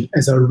fashion,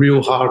 is a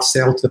real hard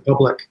sell to the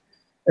public,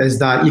 is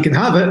that you can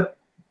have it,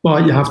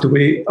 but you have to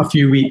wait a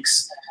few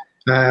weeks.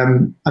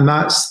 And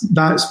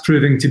that's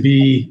proving to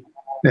be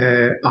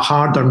a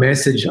harder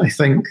message, I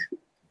think,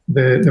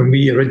 than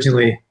we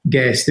originally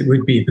guessed it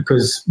would be,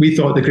 because we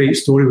thought the great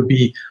story would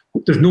be,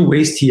 there's no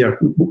waste here.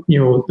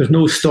 There's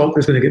no stock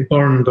that's going to get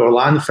burned or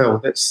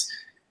landfilled.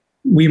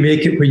 We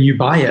make it when you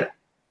buy it.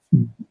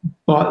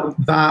 But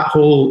that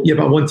whole, but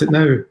I want it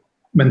now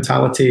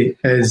mentality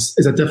is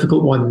a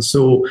difficult one.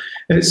 So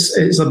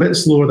it's a bit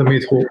slower than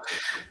we'd hoped.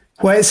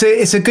 Well,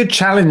 it's a good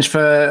challenge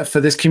for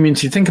this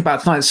community to think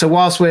about tonight. So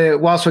whilst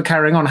we're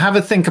carrying on, have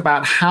a think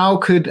about how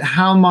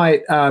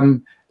might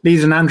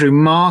Lisa and Andrew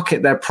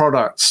market their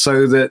products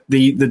so that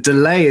the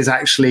delay is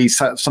actually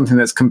something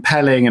that's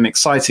compelling and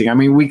exciting. I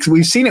mean,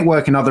 we've seen it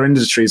work in other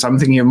industries. I'm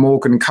thinking of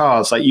Morgan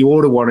Cars, like you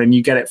order one and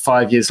you get it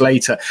 5 years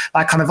later.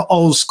 That kind of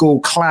old school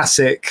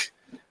classic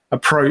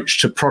approach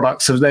to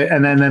products, and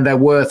then their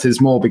worth is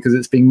more because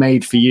it's being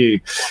made for you.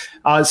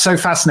 It's so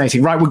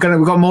fascinating. Right, we've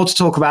got more to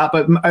talk about,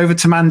 but over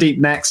to Mandeep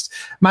next.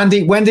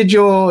 Mandeep, when did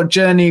your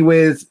journey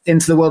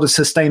into the world of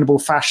sustainable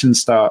fashion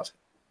start?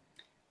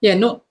 Yeah,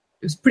 it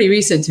was pretty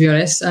recent, to be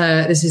honest.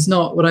 This is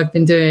not what I've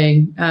been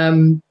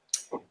doing.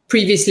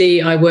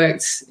 Previously, I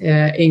worked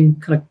in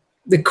kind of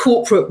the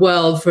corporate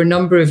world for a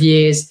number of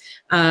years,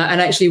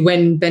 and actually,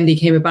 when Bendy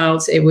came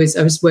about, I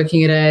was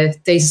working at a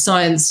data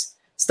science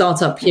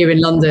startup here in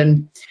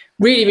London.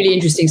 Really, really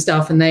interesting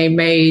stuff. And they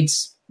made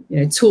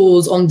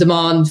tools on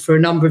demand for a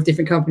number of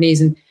different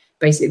companies. And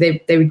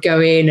basically they would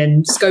go in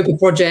and scope a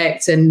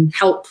project and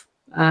help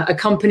a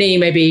company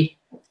maybe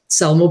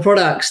sell more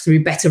products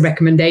through better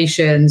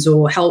recommendations,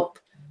 or help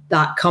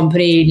that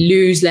company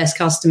lose less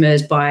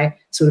customers by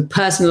sort of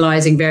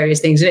personalizing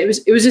various things. And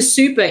it was a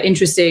super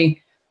interesting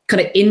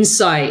kind of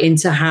insight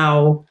into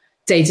how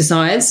data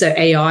science, so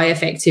AI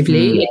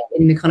effectively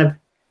in the kind of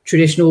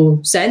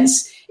traditional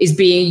sense, is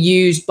being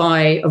used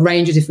by a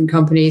range of different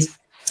companies.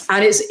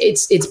 And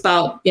it's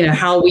about,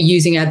 how we're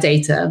using our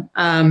data.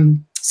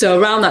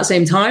 So around that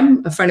same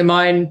time, a friend of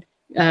mine,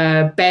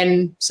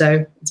 Ben,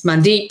 so it's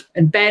Mandeep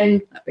and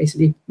Ben, that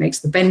basically makes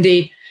the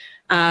Bendy,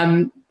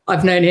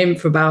 I've known him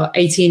for about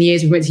 18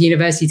 years. We went to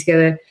university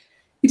together.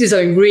 He did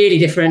something really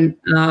different,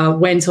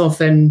 went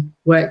off and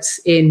worked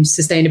in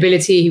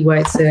sustainability. He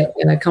worked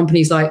at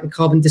companies like the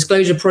Carbon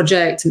Disclosure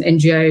Project and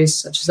NGOs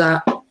such as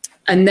that.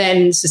 And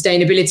then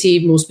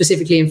sustainability, more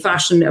specifically in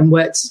fashion, and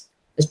worked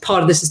as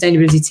part of the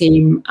sustainability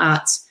team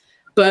at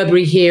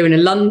Burberry here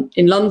in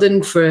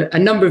London for a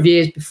number of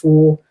years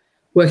before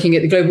working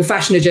at the Global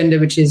Fashion Agenda,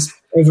 which is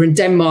over in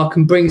Denmark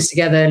and brings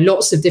together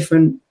lots of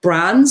different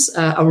brands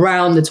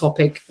around the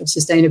topic of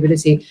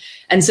sustainability.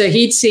 And so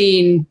he'd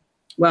seen,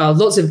 well,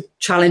 lots of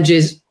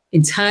challenges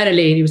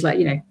internally. And he was like,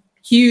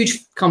 huge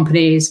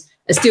companies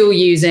are still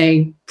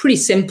using pretty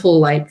simple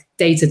like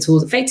data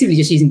tools, effectively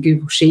just using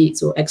Google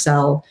Sheets or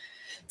Excel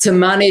to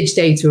manage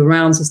data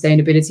around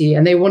sustainability.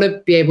 And they want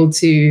to be able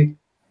to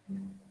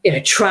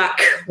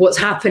track what's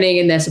happening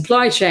in their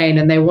supply chain.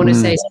 And they want to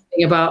say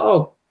something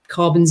about,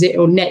 carbon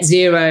zero or net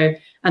zero,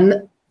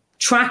 and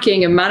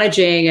tracking and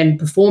managing and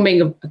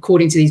performing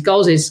according to these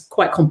goals is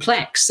quite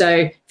complex. So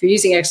if you're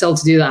using Excel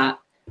to do that,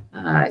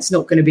 it's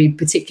not going to be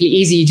particularly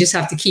easy. You just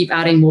have to keep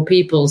adding more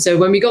people. So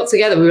when we got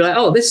together, we were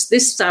like,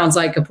 this sounds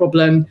like a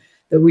problem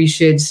that we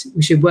should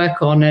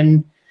work on.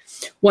 And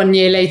 1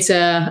 year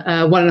later,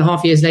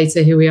 1.5 years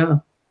later, here we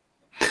are.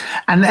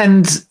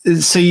 And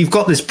so you've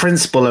got this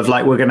principle of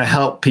like, we're going to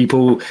help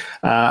people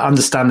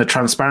understand the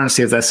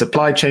transparency of their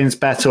supply chains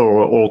better,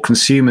 or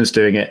consumers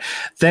doing it.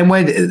 Then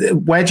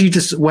where do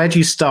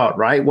you start,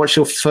 right? What's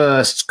your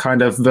first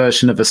kind of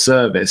version of a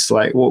service?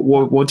 Like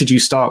what did you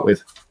start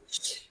with?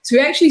 So we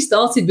actually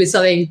started with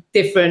something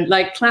different,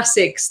 like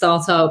classic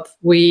startup.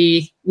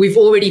 We've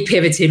already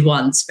pivoted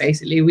once,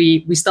 basically.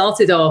 We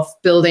started off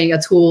building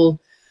a tool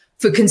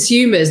for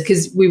consumers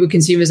because we were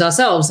consumers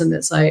ourselves. And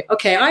it's like,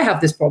 okay, I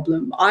have this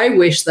problem. I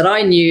wish that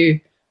I knew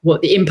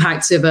what the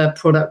impact of a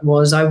product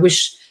was. I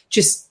wish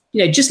just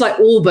like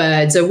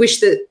Allbirds, I wish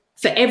that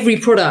for every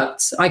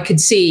product I could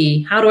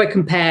see, how do I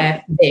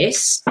compare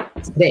this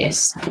to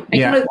this?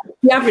 And kind of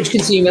the average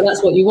consumer,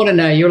 that's what you want to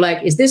know. You're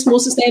like, is this more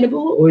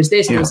sustainable or is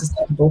this more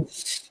sustainable?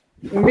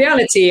 In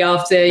reality,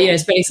 after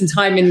spending some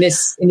time in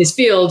this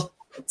field,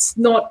 it's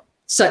not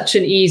such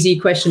an easy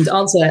question to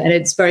answer. And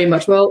it's very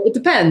much, well, it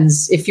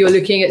depends. If you're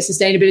looking at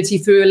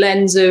sustainability through a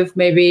lens of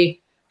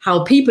maybe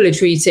how people are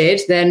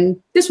treated,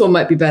 then this one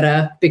might be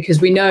better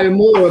because we know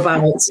more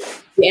about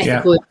the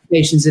ethical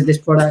implications of this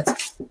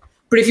product.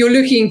 But if you're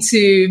looking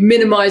to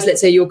minimize,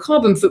 let's say, your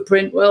carbon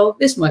footprint, well,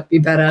 this might be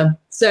better.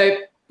 So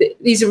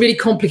these are really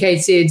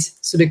complicated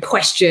sort of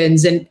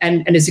questions. And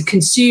as a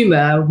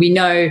consumer, we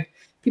know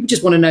people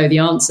just want to know the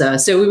answer.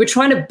 So we were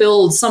trying to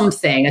build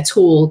something, a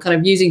tool, kind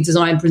of using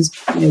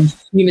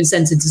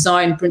human-centered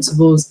design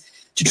principles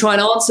to try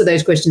and answer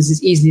those questions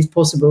as easily as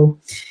possible.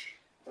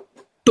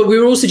 But we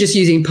were also just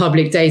using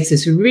public data.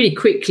 So we really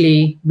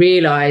quickly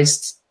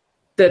realized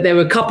that there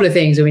were a couple of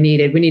things that we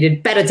needed. We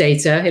needed better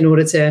data in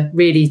order to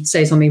really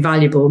say something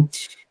valuable.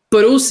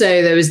 But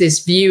also there was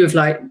this view of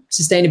like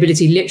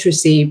sustainability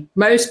literacy.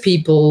 Most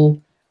people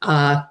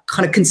kind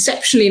of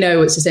conceptually know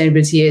what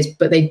sustainability is,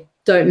 but they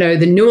don't know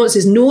the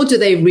nuances, nor do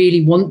they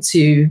really want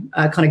to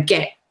kind of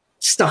get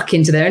stuck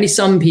into there. Only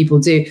some people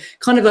do.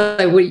 Kind of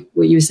like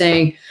what you were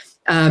saying,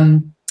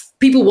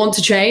 people want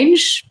to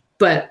change,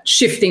 but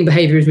shifting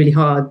behavior is really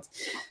hard.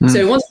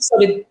 So once we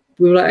started,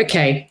 we were like,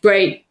 okay,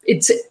 great.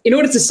 In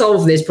order to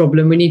solve this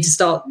problem, we need to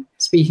start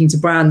speaking to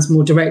brands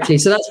more directly.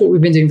 So that's what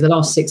we've been doing for the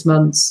last 6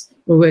 months.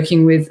 We're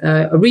working with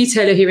a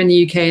retailer here in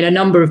the UK and a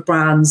number of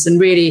brands and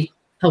really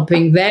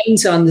helping them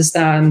to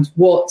understand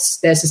what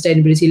their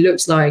sustainability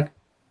looks like.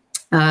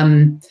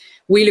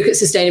 We look at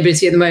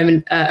sustainability at the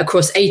moment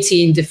across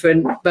 18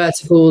 different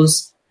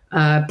verticals,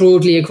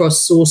 broadly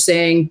across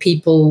sourcing,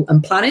 people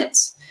and planet.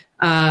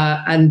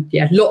 And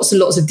lots and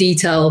lots of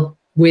detail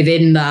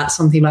within that,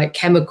 something like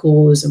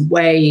chemicals and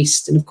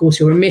waste, and of course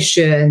your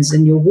emissions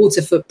and your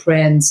water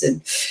footprints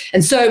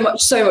and so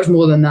much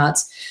more than that.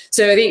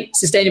 So I think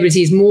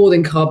sustainability is more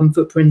than carbon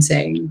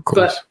footprinting,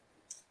 but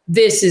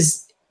this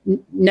is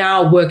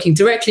now working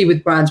directly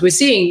with brands. We're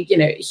seeing,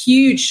 a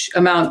huge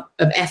amount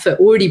of effort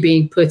already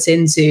being put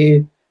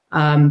into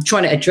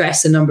trying to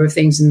address a number of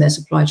things in their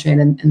supply chain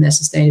and their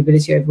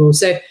sustainability overall.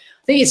 So I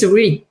think it's a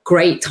really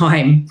great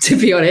time, to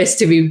be honest,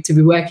 to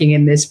be working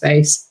in this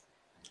space.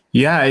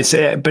 Yeah,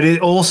 but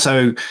it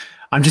also,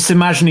 I'm just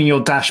imagining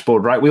your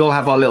dashboard, right? We all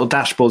have our little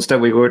dashboards,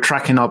 don't we? We're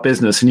tracking our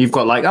business, and you've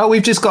got like,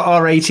 we've just got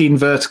our 18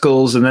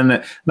 verticals, and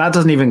then that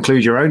doesn't even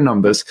include your own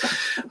numbers.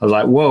 I was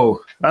like, whoa,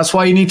 that's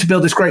why you need to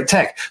build this great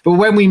tech. But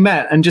when we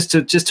met, and just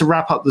to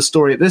wrap up the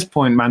story at this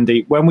point,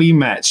 Mandy, when we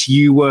met,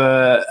 you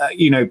were,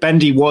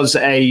 Bendy was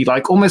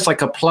almost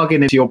like a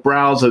plugin into your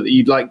browser that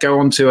you'd like go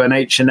onto an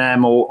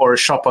H&M or a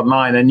shop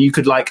online, and you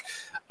could like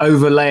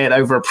overlay it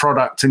over a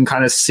product and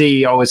kind of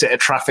see, is it a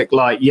traffic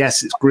light?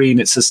 Yes, it's green,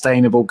 it's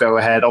sustainable, go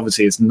ahead.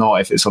 Obviously, it's not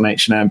if it's on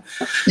H&M.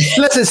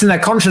 Unless it's in their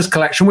conscious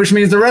collection, which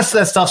means the rest of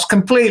their stuff's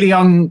completely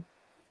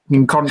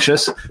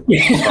unconscious.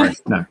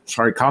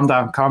 Sorry, calm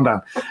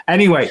down.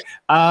 Anyway,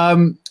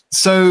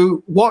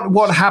 so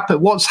what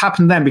happened? What's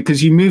happened then?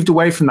 Because you moved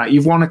away from that.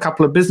 You've won a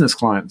couple of business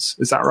clients.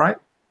 Is that right?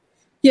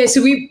 Yeah,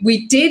 so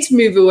we did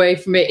move away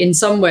from it in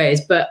some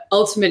ways, but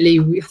ultimately,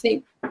 I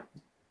think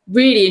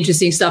really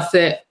interesting stuff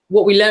that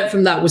what we learned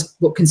from that was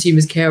what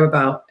consumers care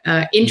about.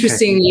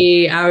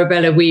 Interestingly,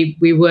 Arabella, we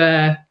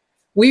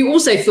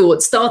also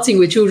thought starting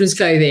with children's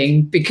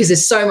clothing, because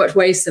there's so much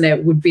waste in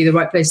it, would be the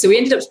right place. So we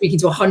ended up speaking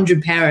to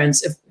 100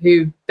 parents, of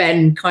who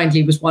Ben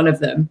kindly was one of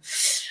them.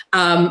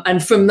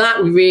 And from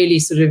that, we really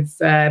sort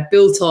of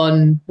built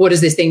on what does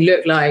this thing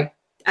look like?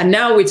 And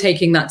now we're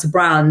taking that to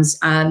brands,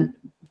 and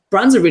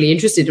brands are really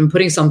interested in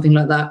putting something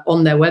like that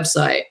on their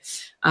website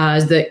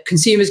that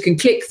consumers can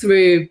click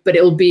through, but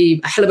it'll be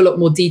a hell of a lot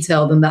more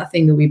detailed than that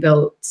thing that we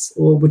built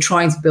or were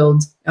trying to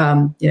build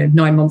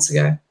 9 months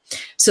ago.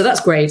 So that's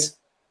great.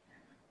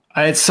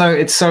 It's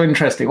so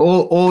interesting.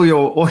 All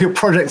your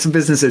projects and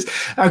businesses.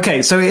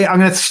 Okay, so I'm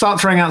going to start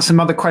throwing out some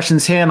other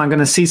questions here, and I'm going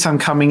to see some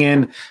coming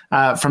in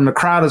from the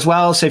crowd as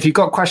well. So if you've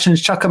got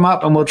questions, chuck them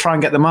up, and we'll try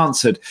and get them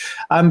answered.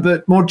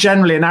 But more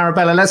generally, and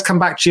Arabella, let's come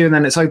back to you, and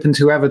then it's open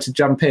to whoever to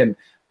jump in.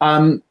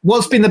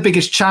 What's been the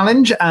biggest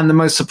challenge and the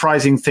most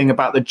surprising thing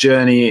about the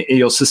journey in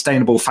your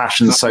sustainable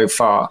fashion so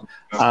far?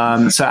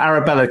 So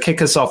Arabella,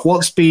 kick us off.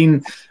 What's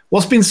been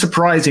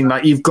surprising?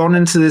 Like, you've gone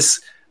into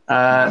this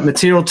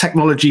material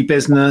technology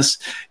business,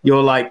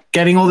 you're like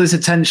getting all this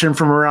attention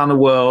from around the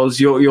world.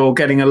 You're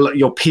getting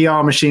your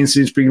PR machine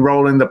seems to be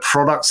rolling. The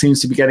product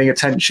seems to be getting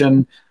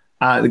attention,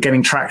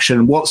 getting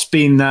traction. What's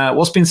been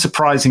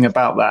surprising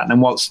about that,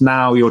 and what's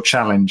now your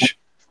challenge?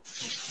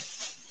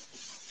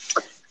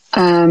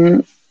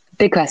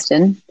 Big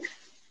question,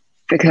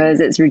 because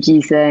it's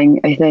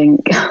reducing, I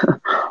think,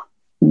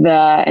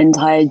 the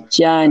entire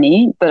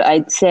journey. But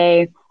I'd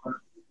say,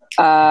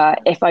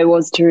 if I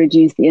was to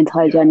reduce the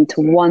entire journey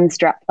to one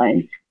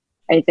strapline,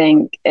 I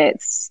think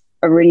it's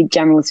a really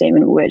general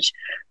statement which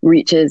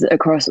reaches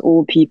across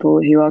all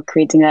people who are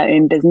creating their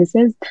own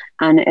businesses,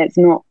 and it's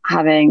not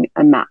having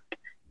a map.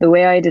 The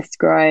way I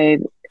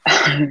describe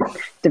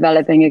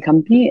developing a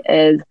company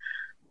is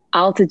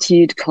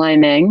altitude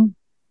climbing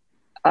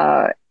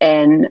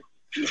in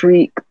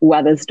freak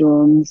weather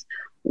storms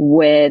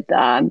with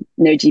no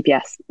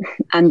GPS,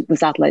 and the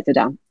satellites are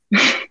down.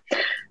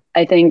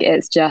 I think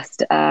it's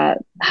just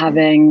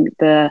having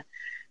the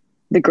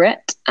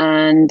grit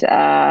and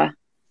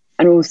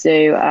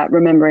also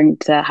remembering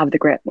to have the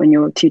grit when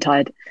you're too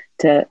tired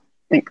to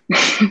think.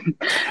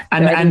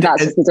 and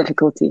that's just the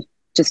difficulty,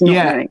 just not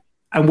knowing.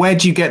 And where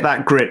do you get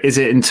that grit? Is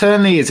it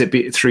internally? Is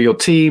it through your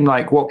team?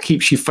 Like, what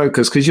keeps you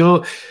focused? Because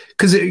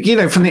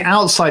from the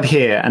outside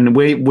here, and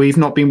we've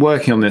not been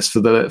working on this for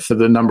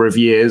the number of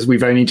years.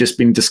 We've only just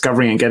been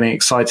discovering and getting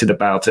excited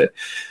about it.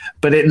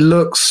 But it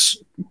looks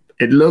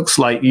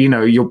like,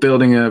 you're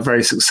building a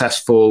very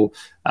successful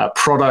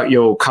product.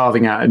 You're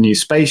carving out a new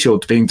space. You're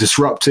being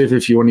disruptive,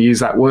 if you want to use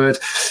that word,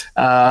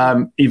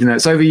 even though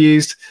it's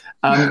overused.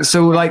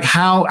 So like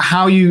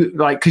how you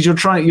like, because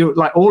you're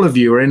like, all of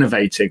you are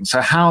innovating. So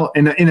how,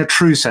 in a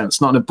true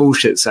sense, not in a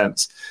bullshit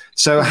sense.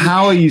 So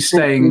how are you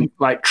staying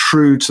like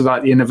true to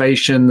like the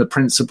innovation, the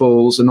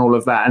principles and all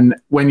of that? And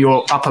when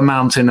you're up a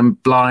mountain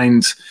and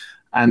blind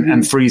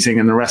and freezing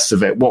and the rest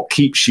of it, what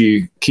keeps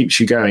you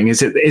going?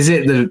 Is it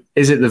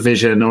the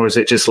vision, or is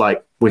it just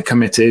like we're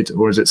committed,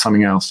 or is it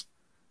something else?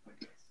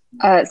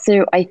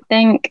 So I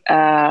think,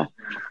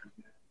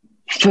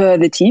 for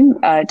the team,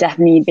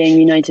 definitely being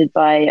united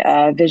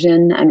by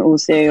vision, and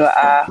also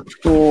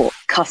for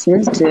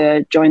customers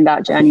to join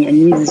that journey and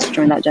users to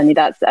join that journey,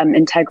 that's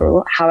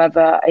integral.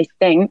 However, I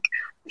think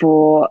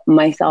for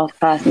myself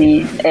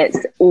personally,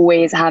 it's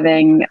always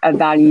having a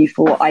value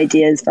for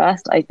ideas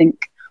first. I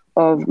think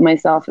of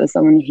myself as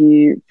someone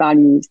who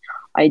values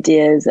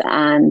ideas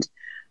and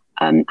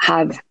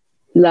have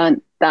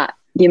learned that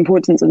the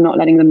importance of not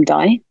letting them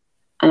die.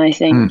 And I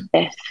think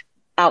if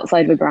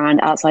outside of a brand,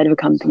 outside of a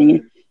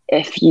company,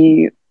 if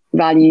you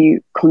value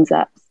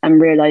concepts and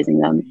realizing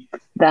them,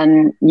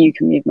 then you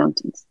can move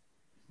mountains.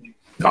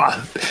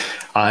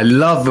 I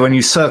love when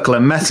you circle a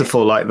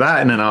metaphor like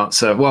that in an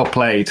answer. Well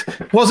played.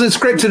 Wasn't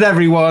scripted,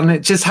 everyone.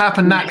 It just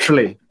happened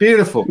naturally.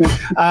 Beautiful.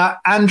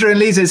 Andrew and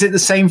Lisa, is it the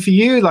same for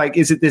you? Like,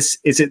 is it this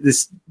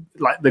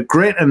like the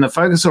grit and the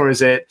focus, or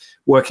is it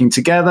working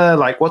together?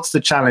 Like, what's the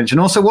challenge? And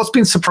also, what's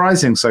been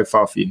surprising so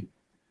far for you?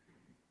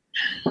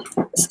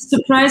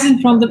 Surprising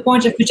from the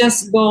point of, we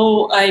just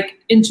go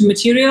like into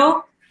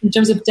material in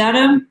terms of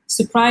denim.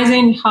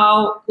 Surprising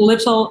how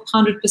little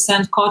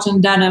 100%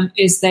 cotton denim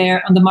is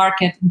there on the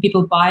market and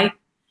people buy.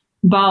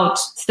 About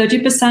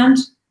 30%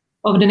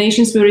 of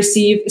donations we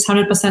receive is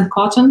 100%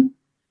 cotton.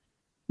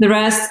 The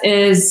rest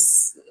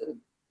is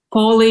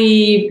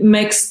poly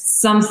mixed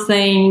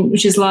something,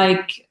 which is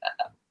like,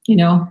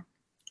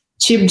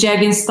 cheap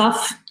jegging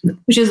stuff,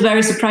 which is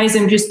very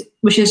surprising,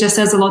 which just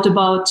says a lot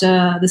about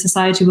the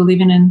society we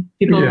live in, and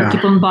people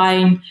keep on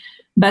buying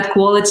bad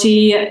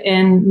quality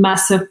in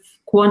massive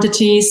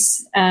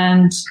quantities.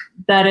 And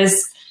that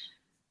is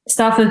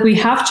stuff that we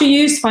have to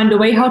use, find a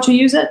way how to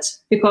use it,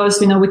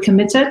 because we're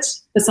committed,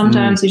 but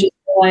sometimes we just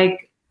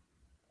like.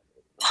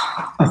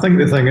 I think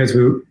the thing is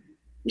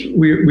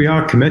we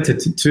are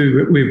committed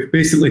to. We've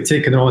basically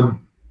taken on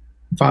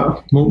in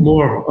fact,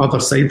 more other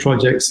side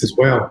projects as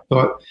well.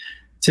 But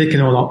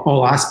taking on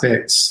all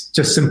aspects,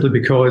 just simply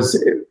because,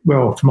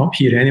 from up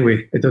here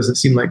anyway, it doesn't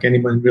seem like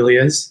anyone really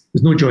is.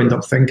 There's no joined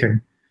up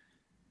thinking.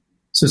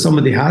 So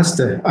somebody has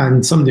to,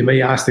 and somebody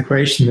may ask the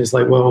question, is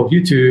like, well,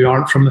 you two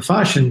aren't from the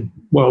fashion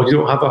world. You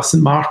don't have a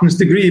St. Martin's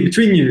degree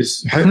between you.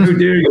 How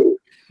dare you?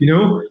 You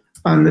know?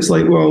 And it's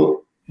like,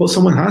 well,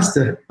 someone has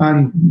to.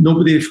 And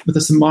nobody with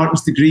a St.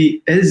 Martin's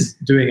degree is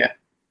doing it.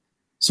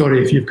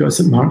 Sorry if you've got a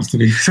St. Martin's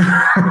degree.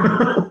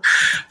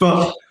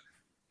 But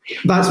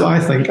that's what I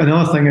think.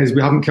 Another thing is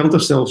we haven't killed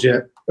ourselves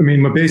yet. I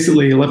mean, we're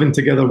basically living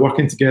together,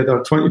 working together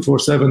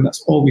 24/7.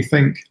 That's all we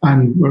think.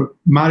 And we're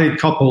married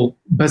couple,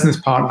 business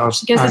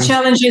partners. Because the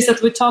challenge is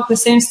that we talk the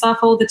same stuff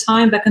all the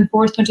time, back and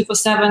forth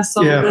 24/7.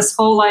 So this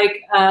whole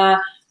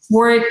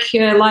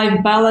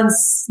work-life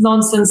balance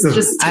nonsense.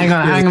 Just hang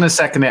on a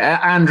second.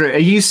 Andrew, are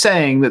you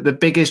saying that the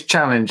biggest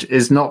challenge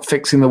is not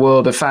fixing the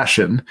world of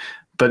fashion,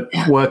 but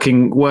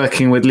working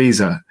with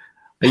Lisa?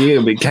 Are you going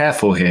to be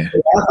careful here?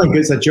 I think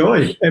it's a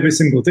joy every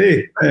single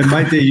day.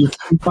 My day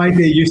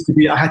used to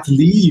be I had to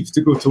leave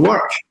to go to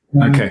work,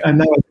 and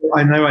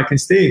now I can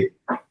stay.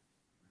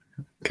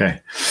 Okay.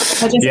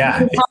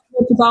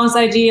 To bounce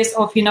ideas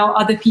of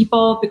other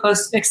people,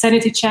 because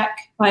sanity check,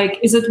 like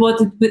is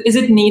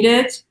it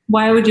needed?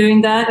 Why are we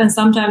doing that? And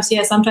sometimes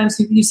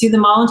you see the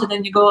mount and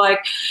then you go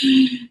like,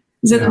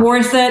 is it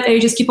worth it? Or you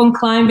just keep on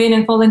climbing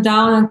and falling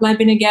down and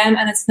climbing again,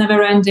 and it's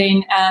never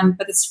ending.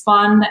 But it's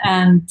fun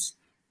and.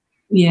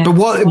 Yeah. But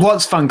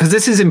what's fun, because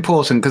this is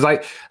important, because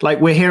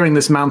we're hearing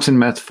this mountain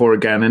metaphor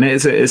again, and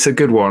it's a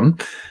good one.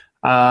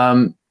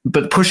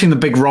 But pushing the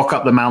big rock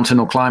up the mountain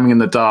or climbing in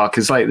the dark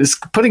is like this,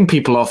 putting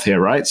people off here,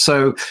 right?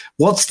 So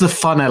what's the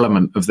fun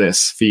element of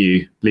this for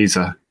you,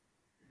 Lisa?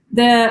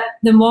 The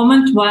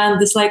moment when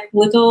there's like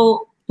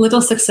little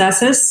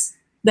successes,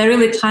 they're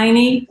really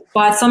tiny,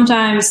 but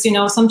sometimes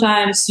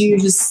you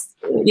just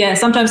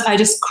sometimes I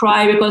just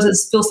cry because it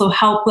feels so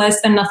helpless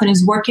and nothing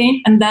is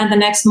working, and then the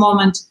next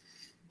moment,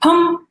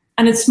 pum,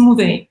 and it's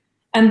moving.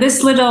 And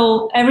this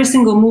every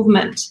single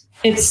movement,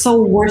 it's so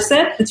worth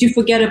it that you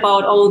forget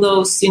about all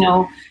those,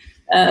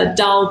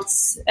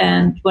 doubts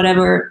and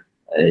whatever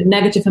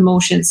negative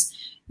emotions.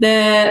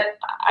 I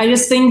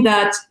just think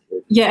that,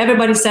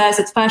 everybody says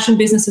that fashion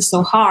business is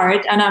so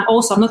hard. And I'm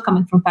not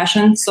coming from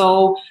fashion,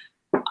 so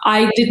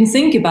I didn't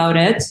think about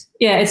it.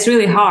 Yeah, it's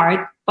really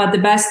hard. But the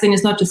best thing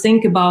is not to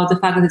think about the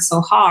fact that it's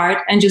so hard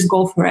and just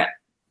go for it.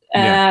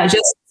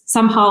 Just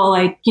somehow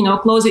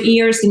close your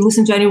ears and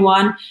listen to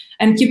anyone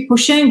and keep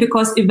pushing,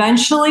 because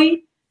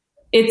eventually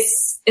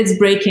it's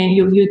breaking.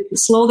 You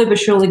slowly but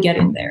surely get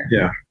in there.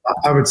 Yeah,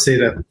 I would say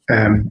that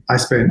I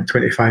spent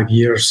 25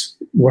 years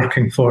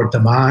working for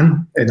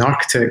Daman in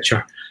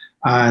architecture,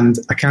 and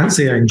I can't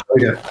say I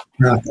enjoyed it.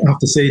 I have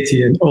to say to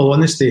you, in all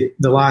honesty,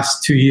 the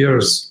last 2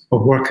 years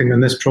of working on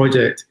this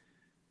project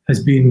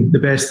has been the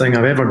best thing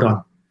I've ever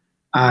done.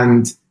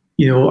 And,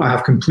 I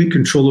have complete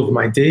control over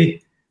my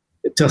day.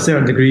 To a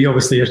certain degree,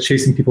 obviously, you're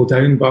chasing people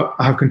down, but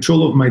I have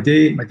control over my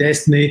day, my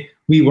destiny.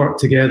 We work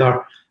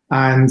together.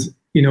 And,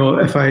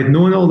 if I had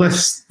known all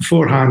this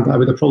beforehand, I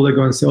would have probably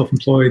gone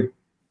self-employed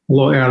a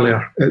lot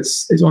earlier.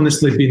 It's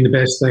honestly been the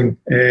best thing.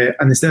 And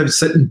instead of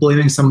sitting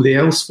blaming somebody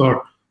else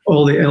for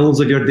all the ills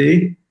of your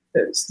day,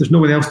 there's no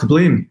one else to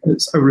blame.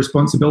 It's our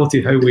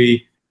responsibility how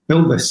we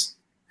build this.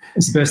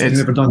 It's the best thing I've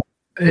ever done.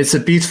 It's a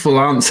beautiful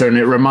answer, and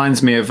it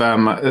reminds me of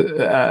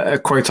a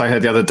quote I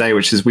heard the other day,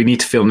 which is, "We need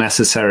to feel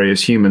necessary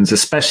as humans,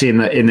 especially in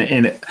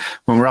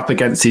when we're up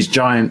against these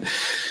giant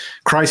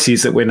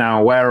crises that we're now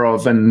aware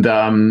of, and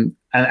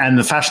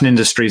the fashion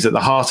industry is at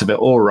the heart of it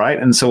all, right?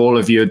 And so all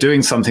of you are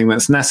doing something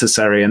that's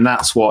necessary, and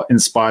that's what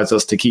inspires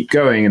us to keep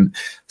going. And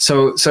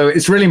so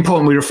it's really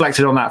important we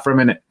reflected on that for a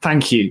minute.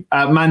 Thank you,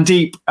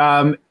 Mandeep.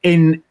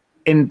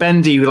 In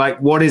Bendy,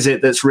 what is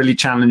it that's really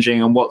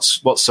challenging, and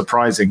what's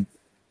surprising?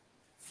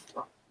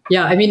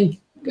 Yeah, I mean,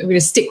 I'm going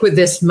to stick with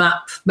this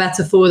map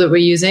metaphor that we're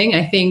using.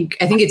 I think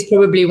it's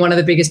probably one of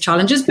the biggest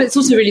challenges, but it's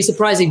also really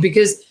surprising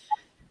because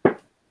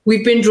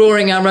we've been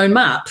drawing our own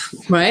map,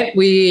 right?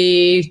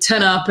 We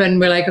turn up and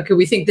we're like, okay,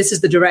 we think this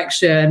is the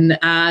direction,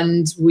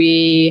 and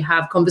we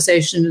have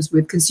conversations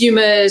with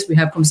consumers, we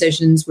have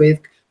conversations with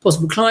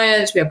possible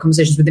clients, we have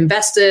conversations with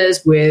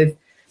investors, with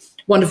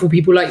wonderful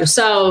people like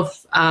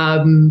yourself,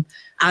 and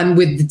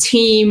with the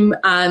team,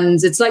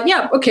 and it's like,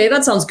 yeah, okay,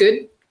 that sounds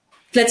good.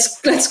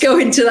 Let's go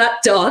into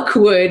that dark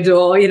wood,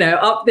 or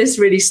up this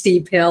really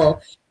steep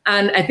hill.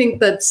 And I think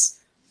that's,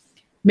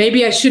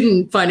 maybe I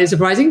shouldn't find it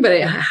surprising, but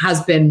it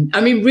has been,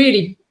 I mean,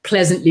 really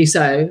pleasantly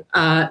so,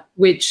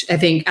 which I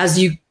think as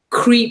you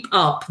creep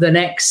up the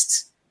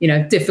next,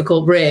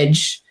 difficult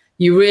ridge,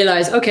 you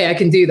realize, okay, I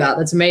can do that.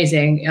 That's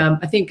amazing.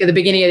 I think at the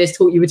beginning of this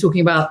talk, you were talking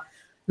about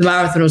the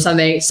marathon or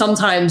something.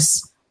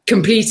 Sometimes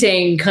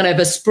completing kind of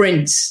a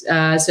sprint.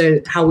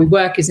 So how we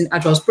work is in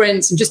agile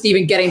sprints, and just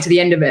even getting to the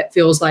end of it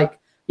feels like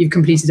you've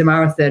completed a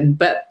marathon,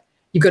 but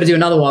you've got to do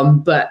another one,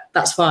 but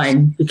that's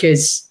fine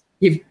because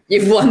you've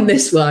won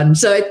this one.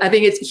 So I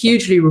think it's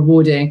hugely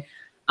rewarding.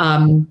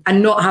 And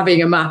not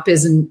having a map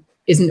isn't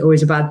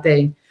always a bad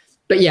thing.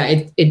 but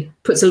yeah, it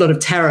puts a lot of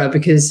terror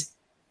because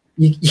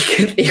you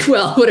could think,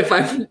 well, what if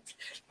I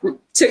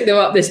took them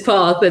up this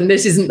path and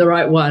this isn't the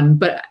right one?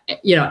 But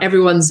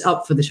everyone's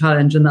up for the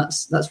challenge, and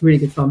that's really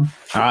good fun.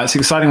 It's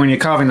exciting when you're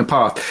carving the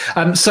path.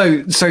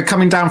 So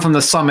coming down from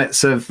the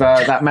summits of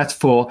that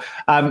metaphor,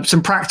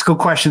 some practical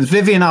questions.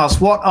 Vivian asks,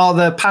 what are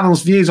the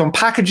panel's views on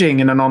packaging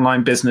in an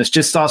online business,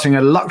 just starting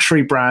a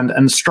luxury brand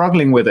and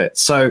struggling with it?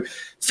 So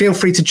feel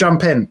free to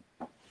jump in.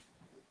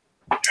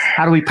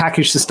 How do we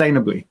package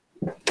sustainably?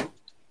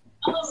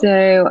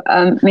 So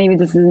maybe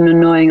this is an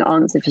annoying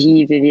answer for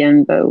you,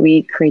 Vivian, but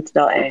we created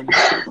our own.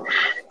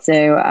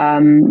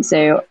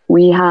 So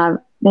we have,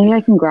 maybe I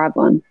can grab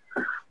one.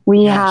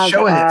 We have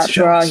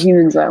for our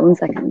humans. Right, 1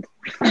 second.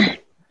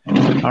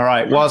 All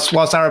right. Whilst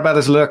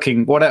Arabella's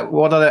looking, what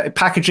are the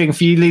packaging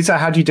for you, Lisa?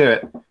 How do you do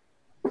it?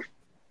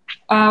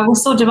 We're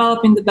still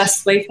developing the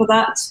best way for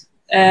that.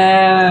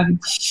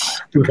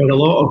 We've had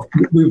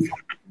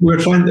we're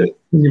trying to,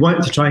 when you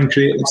want to try and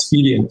create an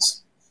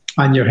experience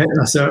and you're hitting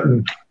a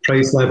certain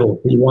price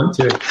level that you want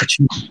to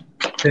achieve,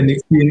 then the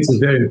experience is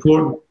very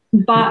important.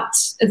 But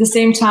at the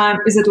same time,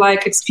 is it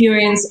like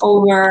experience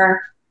over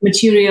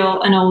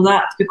material and all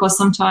that? Because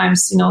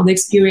sometimes, the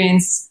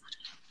experience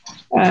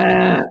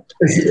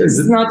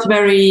is not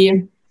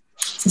very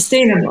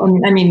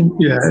sustainable. I mean,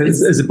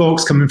 is a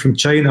box coming from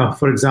China,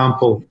 for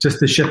example, just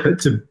to ship it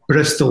to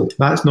Bristol,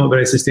 that's not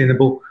very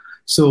sustainable.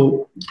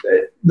 So,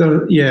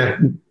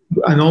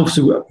 and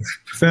also,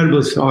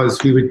 preferably to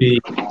us, we would be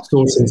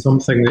sourcing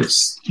something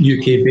that's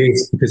UK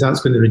based, because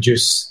that's going to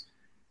reduce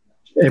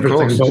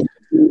everything. But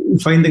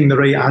finding the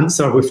right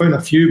answer, we found a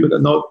few, but they're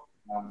not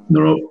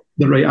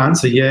the right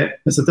answer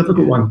yet. It's a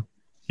difficult one.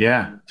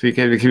 Yeah. So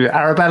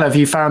Arabella, have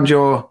you found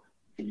your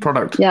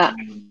product? Yeah.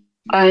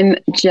 I'm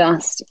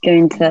just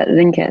going to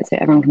link it so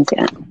everyone can see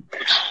it.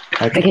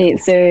 Okay,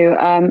 so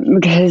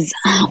because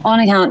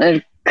on account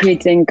of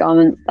creating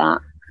garments that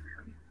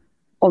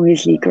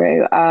obviously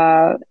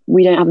grow,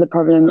 we don't have the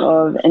problem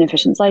of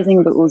inefficient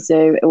sizing, but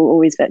also it will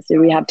always fit. So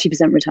we have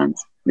 2%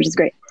 returns, which is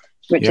great,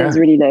 which is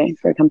really low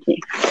for a company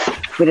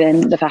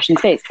within the fashion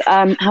space.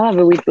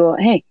 However, we thought,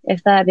 hey,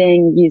 if they're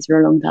being used for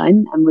a long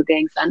time and we're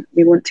being sent,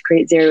 we want to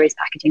create zero waste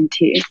packaging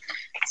too.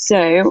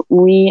 So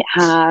we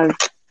have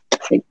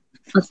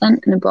a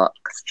sent in a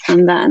box,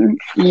 and then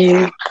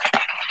you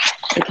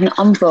can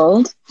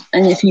unfold,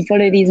 and if you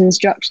follow these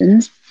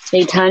instructions,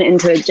 they turn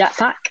into a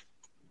jetpack,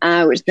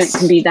 which then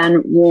can be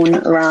then worn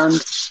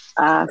around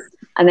and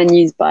then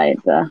used by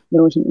the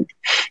little human.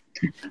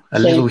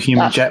 Little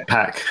human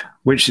jetpack,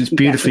 which is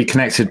beautifully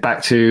connected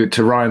back to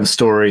Ryan's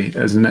story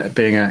as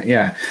being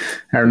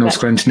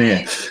aeronautical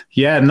engineer.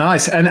 Yeah,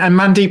 nice. And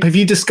Mandeep, have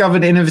you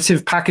discovered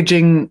innovative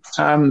packaging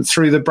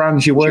through the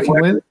brands you're working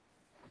with?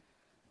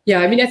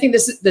 Yeah, I mean, I think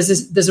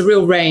there's a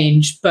real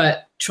range,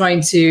 but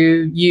trying to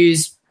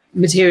use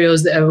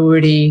materials that are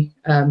already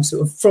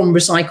sort of from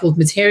recycled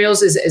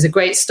materials is a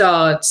great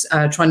start.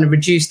 Trying to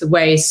reduce the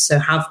waste, so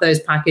have those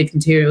packaged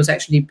materials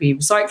actually be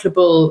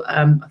recyclable,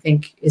 I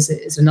think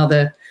is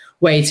another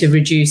way to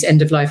reduce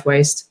end-of-life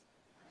waste.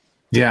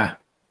 Yeah.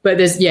 But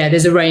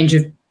there's a range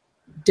of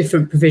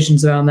different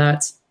provisions around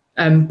that.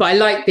 But I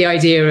like the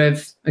idea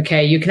of,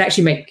 okay, you can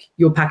actually make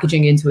your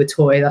packaging into a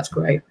toy. That's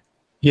great.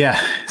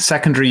 Yeah,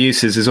 secondary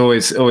uses is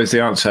always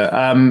the answer.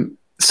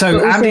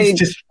 So Andy's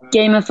just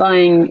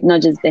gamifying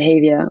nudges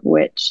behavior,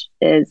 which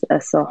is a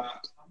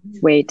soft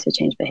way to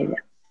change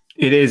behavior.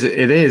 It is,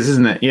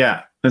 isn't it?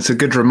 Yeah, that's a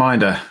good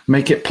reminder.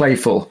 Make it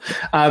playful.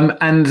 And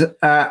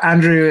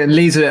Andrew and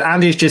Lisa,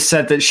 Andy's just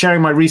said that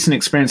sharing my recent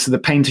experience of the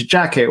painted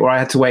jacket, where I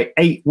had to wait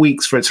 8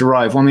 weeks for it to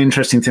arrive. One of the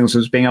interesting things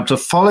was being able to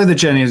follow the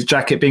journey of the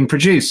jacket being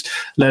produced,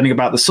 learning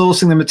about the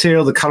sourcing, the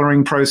material, the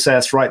coloring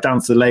process, right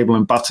down to the label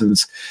and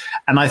buttons.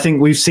 And I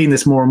think we've seen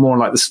this more and more,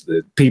 like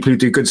people who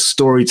do good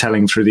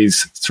storytelling through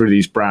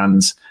these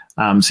brands.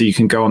 So you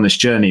can go on this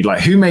journey,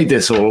 like who made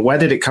this, or where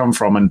did it come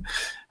from,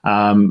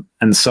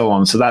 and so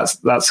on. So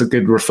that's a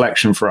good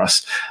reflection for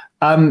us.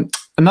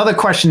 Another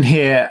question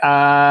here.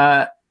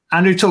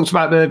 Andrew talked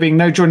about there being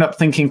no joined up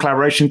thinking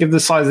collaboration. Given the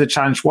size of the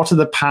challenge, what are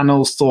the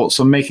panel's thoughts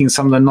on making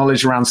some of the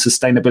knowledge around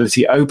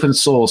sustainability open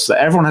source, so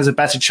that everyone has a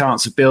better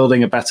chance of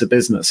building a better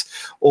business?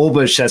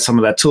 Allbirds shared some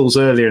of their tools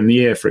earlier in the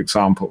year, for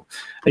example.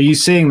 Are you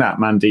seeing that,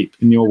 Mandeep,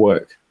 in your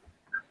work?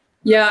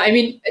 Yeah, I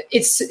mean,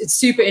 it's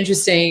super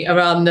interesting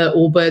around the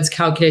Allbirds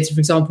calculator, for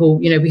example.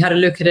 We had a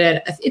look at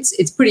it. It's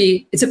a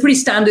pretty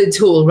standard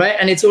tool, right?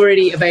 And it's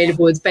already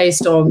available. It's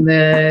based on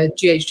the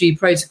GHG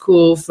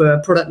protocol for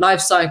product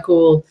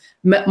lifecycle.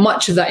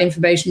 Much of that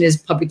information is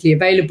publicly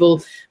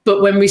available.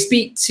 But when we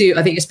speak to,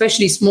 I think,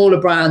 especially smaller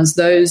brands,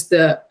 those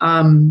that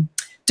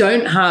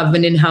don't have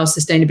an in-house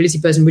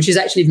sustainability person, which is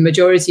actually the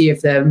majority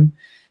of them,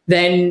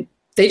 then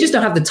they just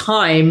don't have the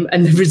time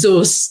and the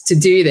resource to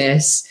do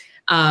this.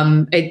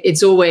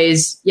 It's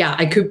always,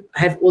 I could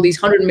have all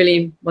these 100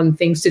 million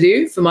things to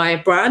do for my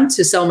brand,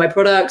 to sell my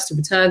products, to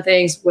return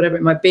things, whatever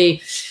it might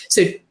be.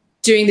 So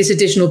doing this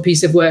additional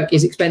piece of work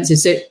is expensive.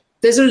 So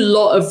there's a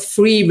lot of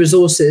free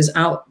resources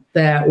out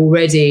there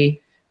already.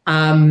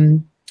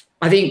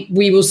 I think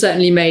we will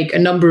certainly make a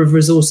number of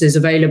resources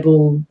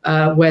available,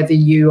 whether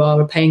you are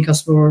a paying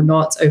customer or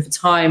not, over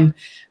time.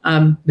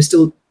 We're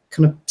still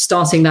kind of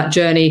starting that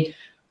journey,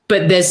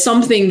 but there's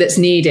something that's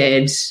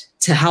needed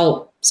to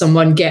help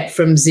someone get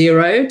from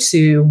 0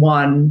 to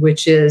 1,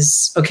 which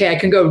is, okay, I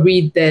can go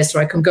read this or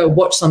I can go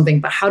watch something,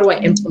 but how do I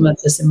implement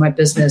this in my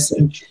business?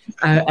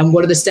 And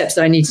what are the steps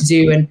that I need to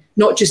do? And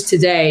not just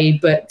today,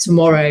 but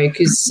tomorrow,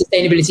 because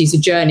sustainability is a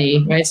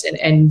journey, right?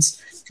 And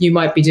you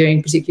might be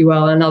doing particularly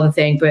well in another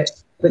thing, but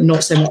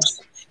not so much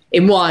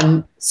in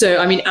one. So,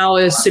 I mean,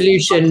 our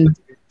solution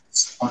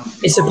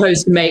is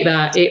supposed to make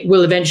that, it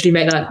will eventually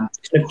make that kind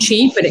of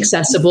cheap and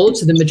accessible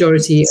to the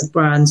majority of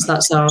brands.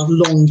 That's our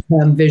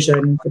long-term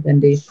vision for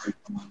Bendy.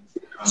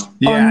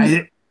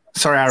 Yeah.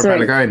 Sorry,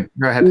 Arabella,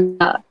 go ahead.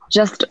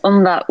 Just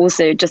on that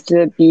also, just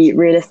to be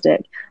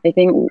realistic, I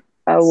think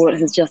what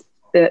has just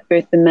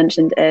both been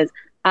mentioned is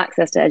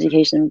access to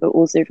education, but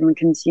also from a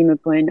consumer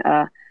point,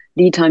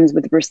 lead times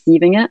with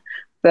receiving it.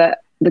 But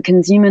the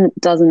consumer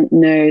doesn't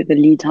know the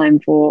lead time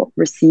for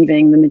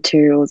receiving the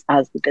materials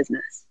as the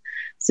business.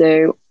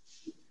 So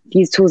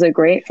these tools are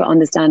great for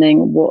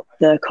understanding what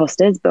the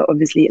cost is, but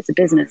obviously it's a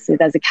business, so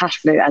there's a cash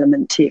flow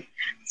element too.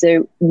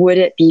 So would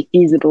it be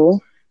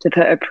feasible to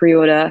put a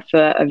pre-order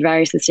for a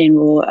very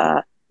sustainable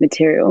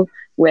material,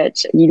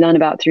 which you learn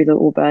about through the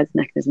Allbirds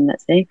mechanism,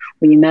 let's say,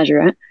 where you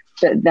measure it,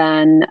 but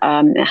then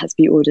it has to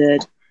be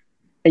ordered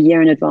a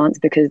year in advance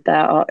because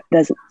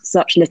there's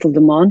such little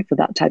demand for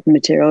that type of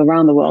material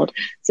around the world.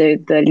 So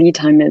the lead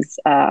time is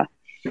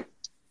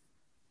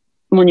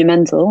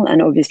monumental,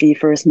 and obviously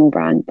for a small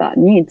brand that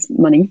needs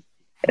money,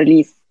 at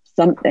least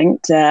something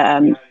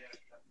to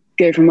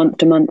go from month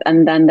to month,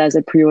 and then there's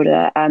a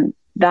pre-order.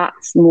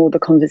 That's more the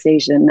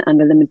conversation and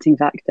the limiting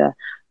factor.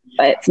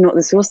 It's not the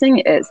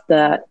sourcing, it's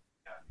the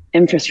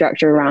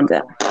infrastructure around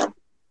it.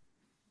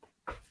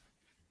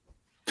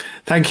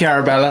 Thank you,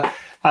 Arabella.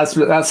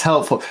 That's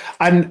helpful.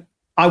 And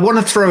I want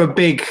to throw a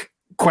big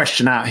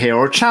question out here,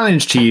 or a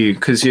challenge to you,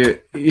 because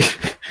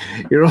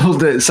you're all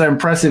so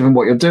impressive in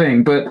what you're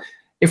doing. But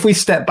if we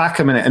step back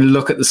a minute and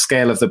look at the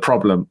scale of the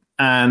problem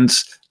and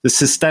the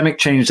systemic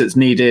change that's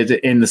needed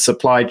in the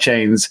supply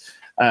chains,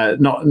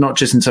 not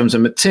just in terms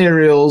of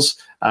materials,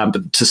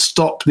 but to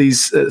stop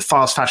these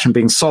fast fashion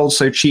being sold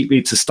so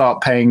cheaply, to start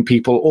paying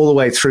people all the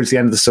way through to the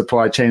end of the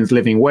supply chains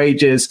living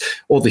wages,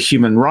 all the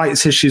human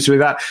rights issues with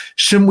that.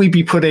 Shouldn't we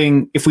be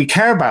putting, if we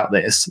care about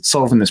this,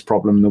 solving this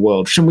problem in the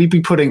world, shouldn't we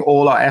be putting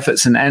all our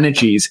efforts and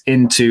energies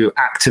into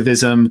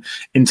activism,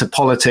 into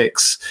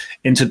politics,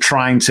 into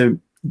trying to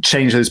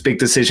change those big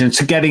decisions,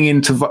 to getting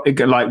into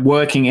like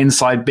working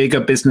inside bigger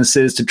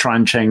businesses to try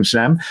and change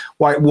them?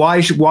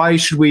 Why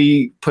should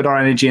we put our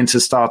energy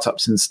into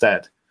startups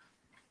instead?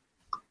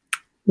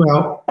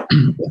 Well,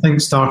 I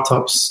think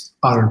startups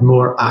are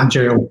more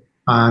agile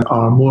and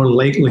are more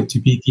likely to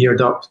be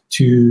geared up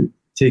to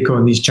take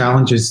on these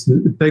challenges. The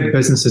big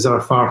businesses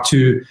are far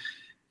too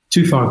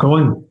far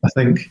gone, I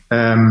think.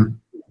 No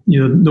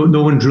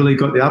one's really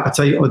got the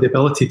appetite or the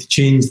ability to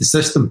change the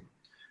system.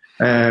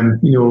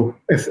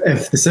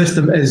 If the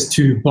system is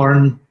to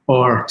burn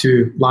or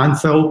to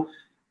landfill,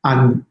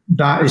 and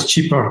that is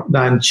cheaper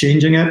than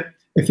changing it,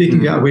 if they can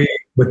get away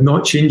with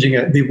not changing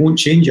it, they won't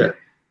change it.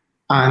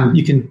 And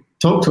you can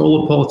talk to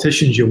all the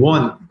politicians you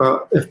want,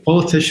 but if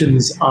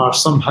politicians are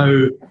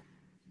somehow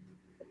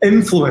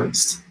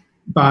influenced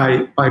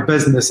by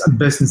business and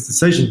business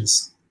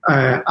decisions,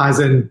 as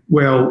in,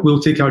 well,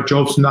 we'll take our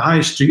jobs from the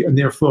high street and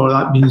therefore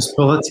that means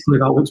politically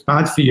that looks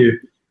bad for you,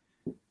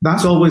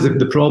 that's always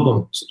the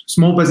problem.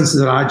 Small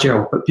businesses are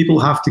agile, but people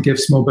have to give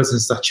small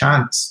businesses a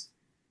chance,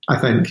 I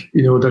think.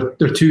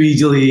 They're too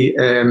easily,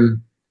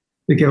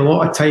 they get a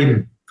lot of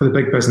time for the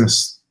big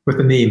business with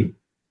the name.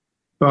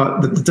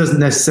 But that doesn't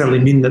necessarily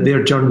mean that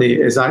their journey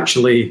is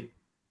actually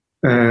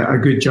a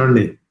good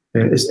journey.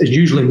 It's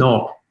usually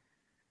not.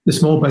 The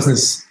small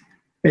business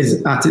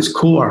is at its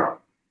core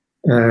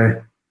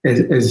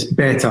is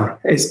better.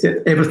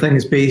 Everything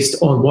is based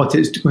on what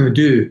it's going to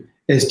do,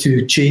 is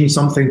to change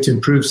something, to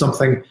improve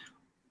something,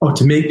 or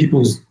to make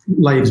people's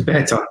lives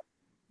better.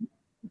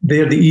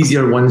 They're the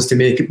easier ones to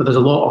make it, but there's a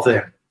lot of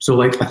them. So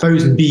like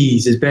 1,000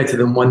 bees is better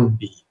than one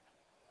bee.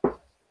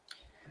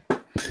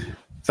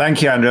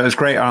 Thank you, Andrew. That was a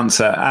great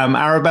answer.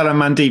 Arabella and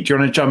Mandeep, do you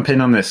want to jump in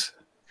on this?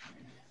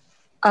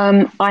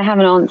 I have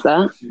an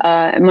answer.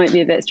 It might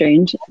be a bit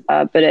strange,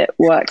 but it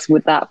works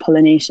with that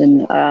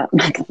pollination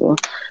metaphor.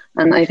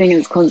 And I think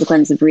it's a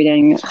consequence of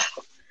reading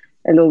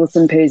a little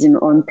symposium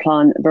on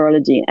plant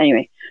virology,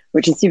 anyway,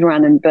 which is super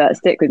random, but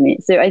stick with me.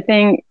 So I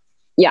think,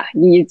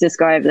 you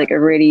described like a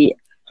really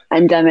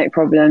endemic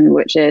problem,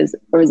 which is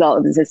a result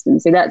of the system.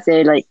 So let's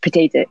say like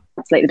potato,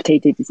 it's like the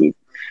potato disease.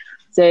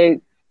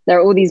 So there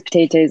are all these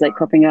potatoes like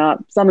cropping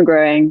up, some are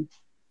growing,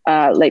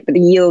 but the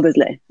yield is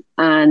low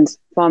and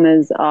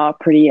farmers are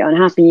pretty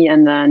unhappy,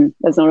 and then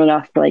there's not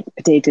enough like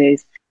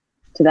potatoes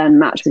to then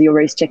match with your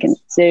roast chicken.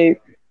 So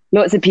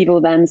lots of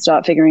people then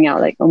start figuring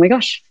out like, oh my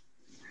gosh,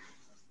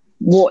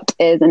 what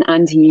is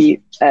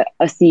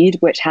a seed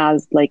which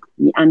has like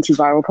the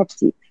antiviral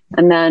property?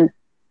 And then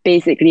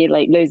basically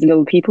like loads of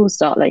little people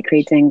start like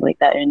creating like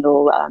their own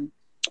little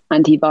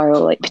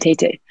antiviral like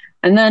potato.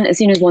 And then as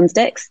soon as one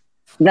sticks,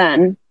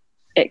 then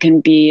it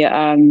can be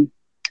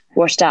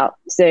washed out.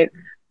 So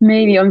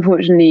maybe,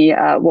 unfortunately,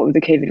 what with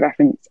the COVID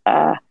reference,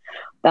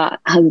 that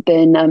has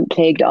been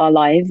plagued our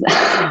lives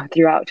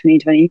throughout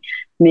 2020.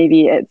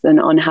 Maybe it's an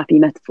unhappy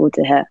metaphor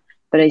to hear,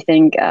 but I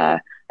think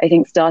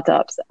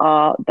startups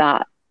are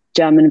that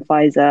German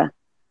Pfizer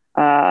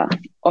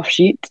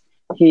offshoot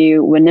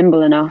who were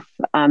nimble enough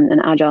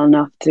and agile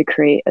enough to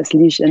create a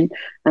solution,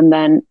 and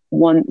then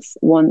once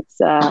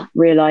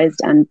realized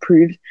and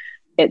proved,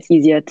 it's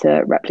easier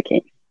to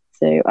replicate.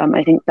 So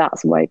I think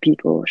that's why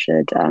people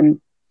should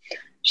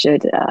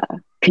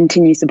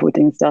continue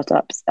supporting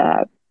startups,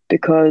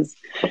 because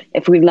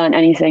if we've learned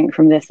anything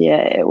from this year,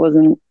 it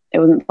wasn't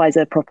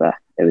Pfizer proper,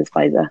 it was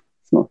Pfizer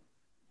small.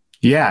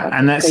 Yeah,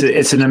 and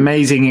it's an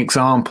amazing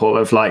example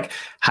of like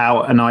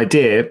how an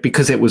idea,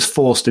 because it was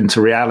forced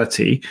into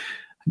reality,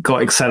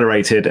 got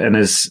accelerated and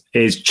is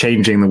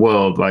changing the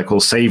world, like, or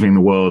saving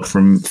the world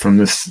from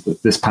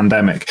this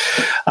pandemic.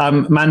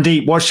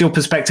 Mandeep, what's your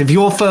perspective?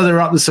 You're further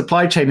up the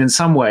supply chain in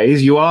some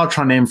ways. You are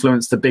trying to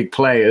influence the big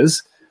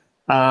players.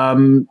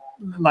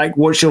 Like,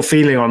 what's your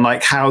feeling on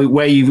like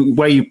where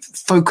you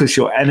focus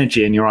your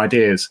energy and your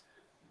ideas?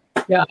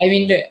 Yeah, I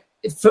mean,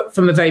 look,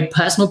 from a very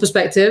personal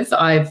perspective,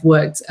 I've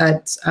worked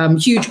at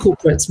huge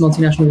corporates,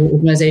 multinational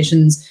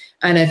organizations,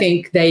 and I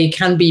think they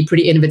can be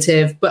pretty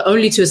innovative, but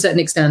only to a certain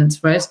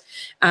extent, right?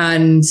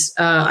 And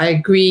I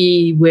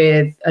agree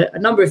with a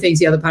number of things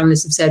the other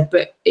panelists have said,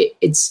 but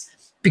it's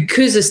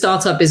because a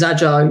startup is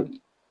agile.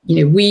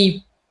 You know,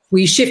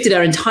 we shifted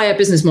our entire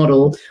business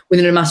model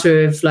within a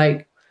matter of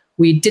like,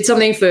 we did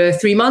something for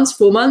 3 months,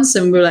 4 months,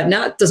 and we're like,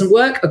 nah, it doesn't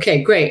work.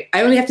 Okay, great.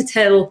 I only have to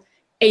tell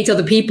 8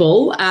 other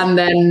people, and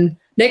then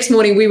next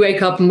morning we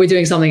wake up and we're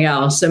doing something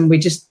else, and we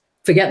just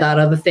forget that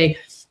other thing.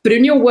 But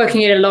when you're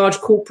working in a large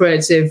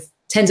corporate of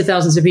tens of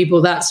thousands of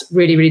people, that's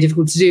really, really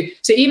difficult to do.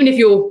 So even if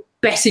you're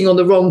betting on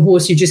the wrong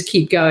horse, you just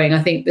keep going.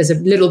 I think there's a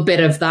little bit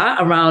of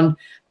that around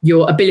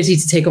your ability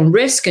to take on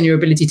risk, and your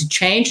ability to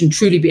change and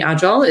truly be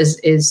agile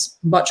is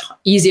much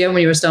easier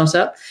when you're a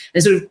startup.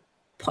 And sort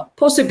of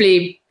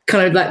possibly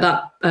kind of like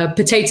that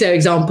potato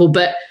example,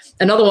 but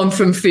another one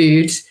from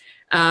food.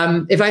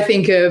 If I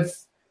think of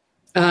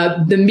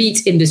the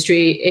meat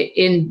industry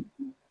in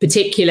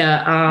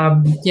particular,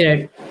 you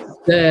know,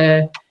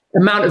 the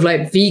amount of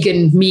like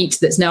vegan meat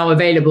that's now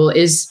available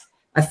is,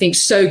 I think,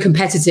 so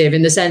competitive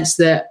in the sense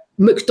that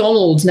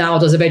McDonald's now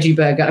does a veggie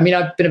burger. I mean,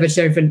 I've been a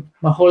vegetarian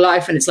for my whole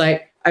life, and it's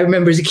like, I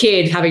remember as a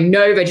kid having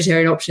no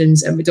vegetarian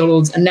options at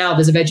McDonald's, and now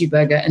there's a veggie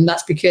burger. And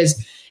that's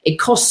because it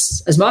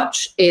costs as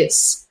much.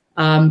 It's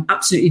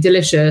absolutely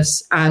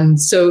delicious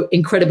and so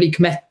incredibly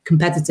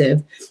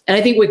competitive. And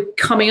I think we're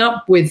coming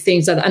up with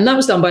things like that. And that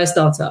was done by a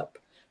startup,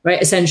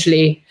 right?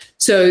 Essentially.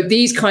 So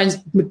these kinds,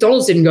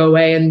 McDonald's didn't go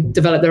away and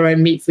develop their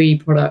own meat-free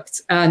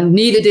product. And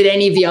neither did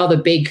any of the other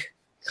big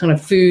kind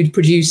of food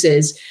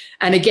producers.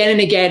 And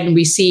again,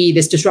 we see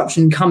this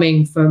disruption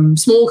coming from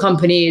small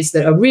companies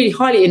that are really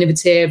highly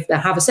innovative,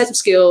 that have a set of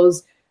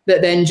skills,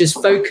 that then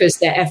just focus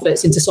their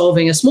efforts into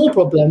solving a small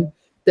problem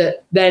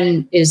that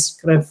then is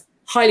kind of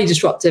highly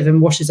disruptive and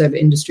washes over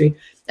industry.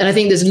 And I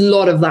think there's a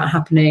lot of that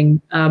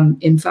happening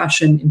in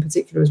fashion in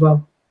particular as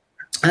well.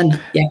 And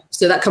yeah,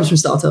 so that comes from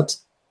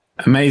startups.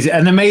 Amazing.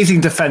 An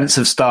amazing defense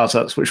of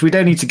startups, which we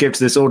don't need to give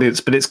to this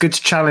audience, but it's good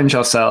to challenge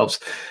ourselves.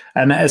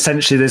 And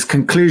essentially this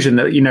conclusion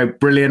that, you know,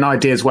 brilliant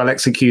ideas, well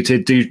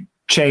executed, do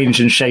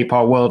change and shape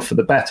our world for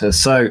the better.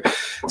 So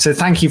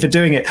thank you for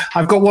doing it.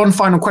 I've got one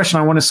final question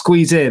I want to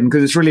squeeze in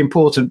because it's really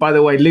important. By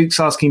the way, Luke's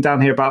asking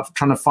down here about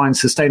trying to find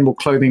sustainable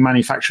clothing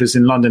manufacturers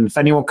in London. If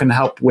anyone can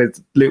help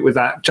with Luke with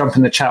that, jump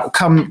in the chat.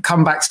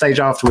 Come backstage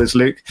afterwards,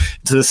 Luke,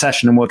 to the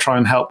session, and we'll try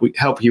and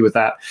help you with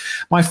that.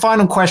 My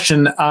final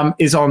question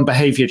is on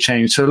behavior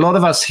change. So a lot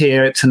of us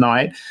here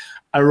tonight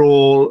are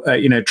all,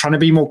 trying to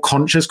be more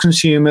conscious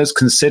consumers,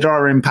 consider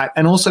our impact,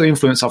 and also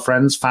influence our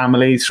friends,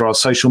 family through our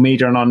social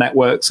media and our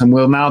networks. And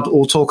we'll now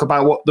all talk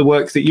about what the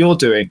work that you're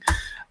doing.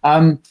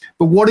 But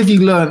what have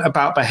you learned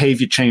about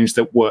behavior change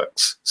that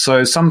works?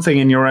 So something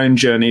in your own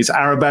journeys.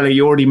 Arabella,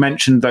 you already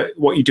mentioned that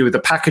what you do with the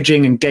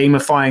packaging and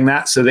gamifying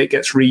that so that it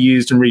gets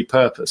reused and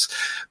repurposed.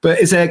 But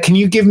can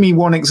you give me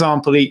one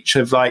example each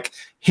of like,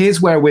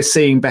 here's where we're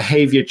seeing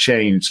behavior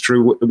change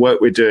through the work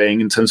we're doing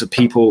in terms of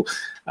people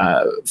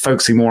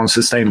focusing more on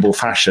sustainable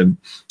fashion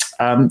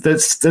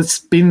that's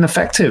been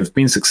effective,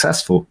 been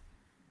successful?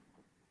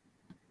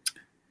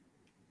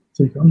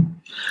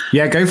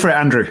 Yeah, go for it,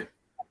 Andrew.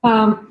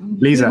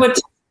 Lisa.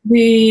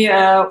 We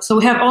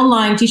have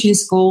online teaching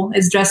school.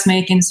 It's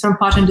dressmaking. It's from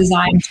pattern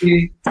design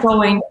to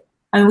sewing.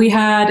 And we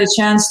had a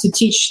chance to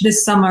teach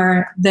this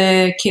summer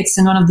the kids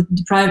in one of the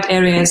deprived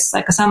areas,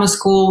 like a summer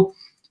school,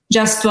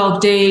 just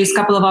 12 days,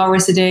 couple of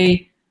hours a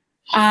day.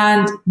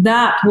 And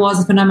that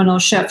was a phenomenal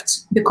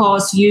shift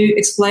because you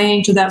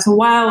explain to them. So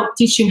while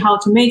teaching how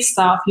to make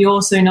stuff, you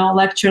also,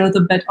 lecture a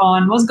little bit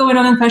on what's going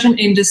on in fashion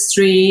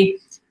industry,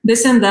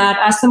 this and that,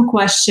 ask them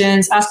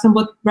questions, ask them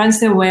what brands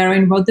they're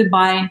wearing, what they're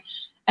buying.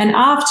 And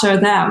after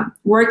them,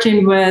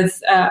 working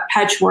with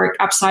patchwork,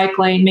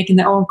 upcycling, making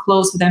their own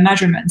clothes with their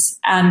measurements,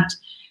 and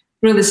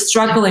really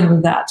struggling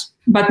with that,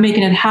 but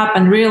making it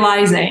happen,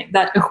 realizing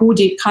that a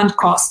hoodie can't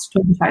cost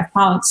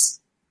 £25.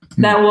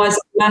 That was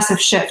a massive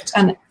shift.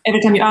 And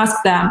every time you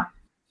ask them,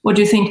 what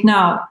do you think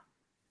now?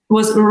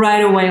 Was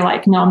right away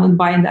like, no, I'm not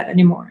buying that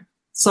anymore.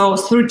 So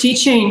through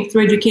teaching,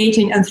 through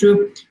educating, and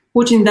through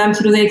putting them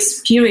through the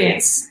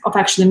experience of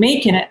actually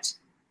making it,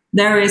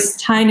 there is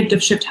tiny bit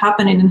of shift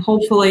happening, and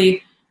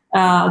hopefully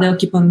they'll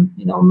keep on,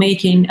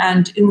 making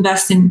and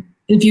investing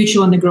in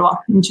future when they grow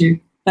up into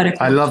better.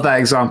 I love that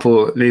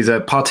example, Lisa.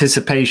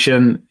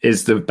 Participation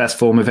is the best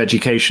form of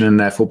education and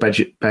therefore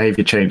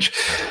behavior change.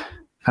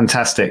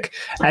 Fantastic.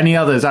 Any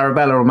others,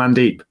 Arabella or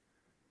Mandeep?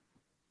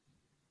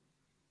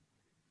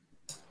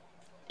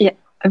 Yeah,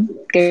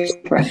 go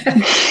for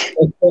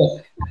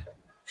it.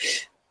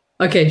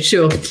 Okay,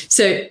 sure.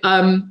 So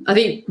I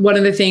think one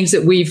of the things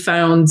that we've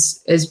found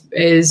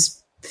is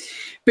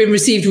been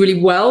received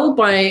really well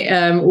by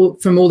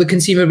from all the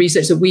consumer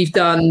research that we've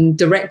done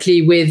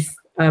directly with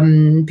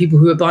people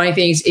who are buying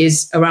things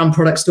is around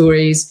product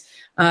stories.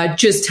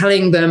 Just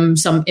telling them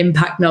some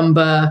impact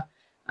number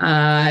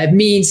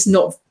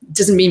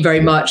doesn't mean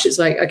very much. It's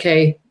like,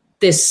 okay,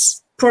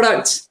 this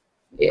product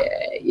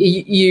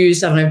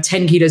used,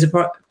 10 kilos of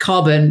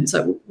carbon. It's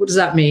like, what does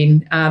that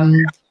mean?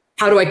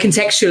 How do I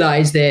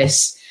contextualize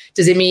this?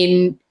 Does it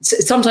mean,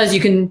 sometimes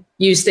you can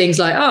use things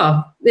like,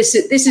 this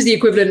is the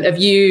equivalent of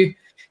you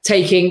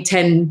taking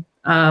 10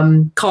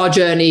 car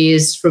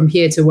journeys from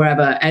here to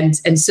wherever.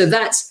 And so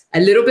that's a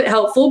little bit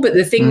helpful. But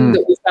the thing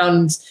that we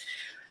found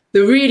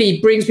that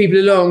really brings people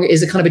along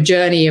is a kind of a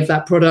journey of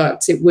that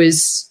product. It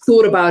was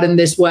thought about in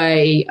this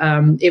way.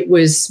 It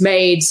was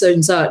made so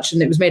and such,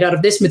 and it was made out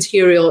of this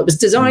material. It was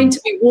designed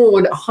to be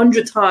worn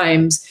 100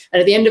 times. And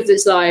at the end of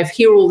its life,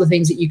 here are all the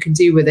things that you can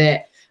do with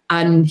it.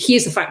 And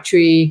here's the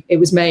factory it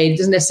was made. It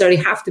doesn't necessarily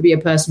have to be a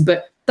person,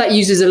 but that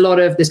uses a lot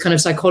of this kind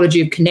of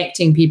psychology of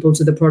connecting people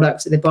to the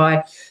products that they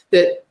buy,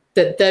 that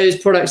those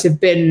products have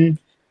been,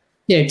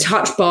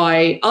 touched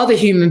by other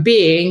human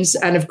beings.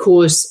 And of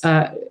course,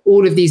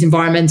 all of these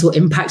environmental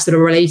impacts that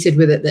are related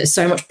with it, that are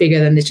so much bigger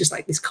than it's just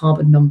like this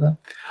carbon number.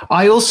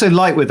 I also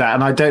like with that,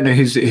 and I don't know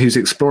who's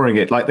exploring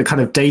it, like the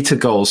kind of data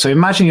goals. So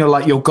imagine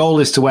your goal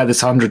is to wear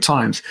this 100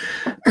 times.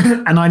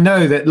 And I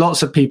know that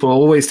lots of people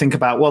always think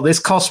about, well, this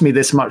cost me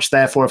this much,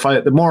 therefore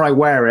the more I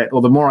wear it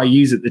or the more I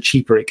use it, the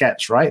cheaper it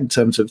gets, right? In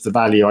terms of the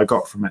value I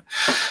got from it.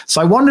 So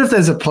I wonder if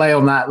there's a play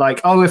on that,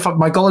 like, if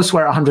my goal is to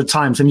wear it 100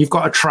 times, and you've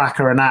got a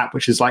tracker, an app,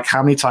 which is like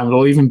how many times,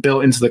 or even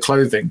built into the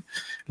clothing,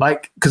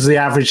 like, because the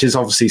average is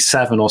obviously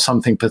 7 or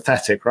something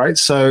pathetic, right?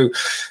 So,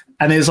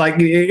 and it's like,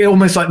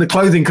 almost like the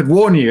clothing could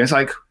warn you. It's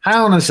like, hang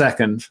on a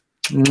second.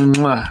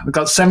 I've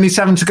got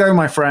 77 to go,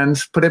 my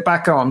friend. Put it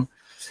back on.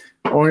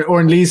 Or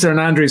in Lisa and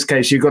Andrew's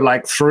case, you've got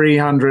like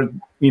 300,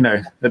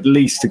 at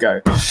least to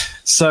go.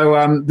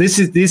 So this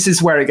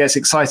is where it gets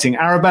exciting.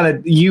 Arabella,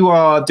 you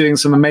are doing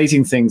some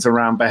amazing things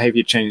around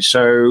behavior change.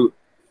 So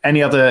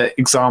any other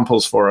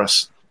examples for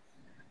us?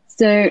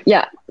 So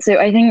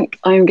I think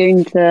I'm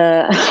going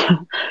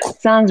to,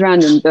 sounds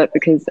random, but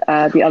because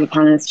the other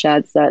panelists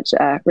shared such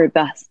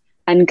robust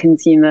and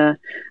consumer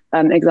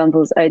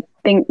examples, I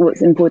think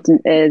what's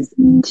important is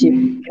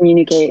to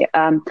communicate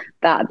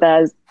that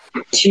there's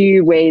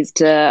 2 ways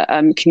to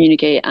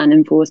communicate and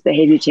enforce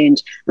behavior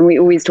change. And we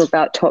always talk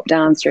about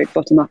top-down /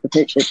 bottom-up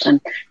approaches, and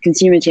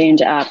consumer change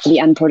for the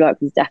end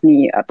product is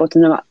definitely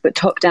bottom-up, but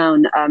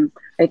top-down,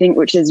 I think,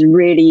 which is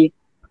really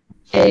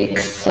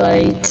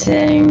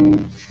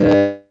exciting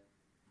for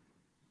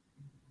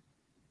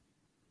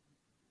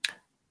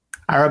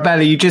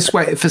Arabella, you just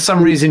wait. For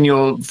some reason,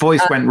 your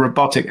voice went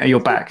robotic.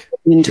 You're back.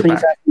 In the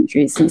 21st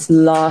century, since the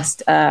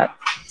last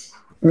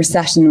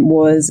recession,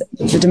 was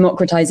the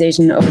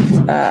democratization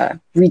of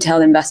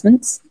retail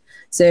investments.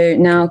 So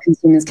now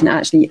consumers can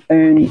actually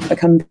own a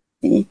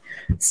company.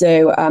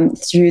 So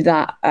through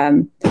that,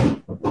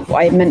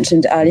 what I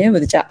mentioned earlier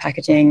with the jet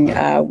packaging,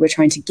 we're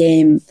trying to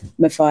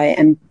gamify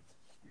and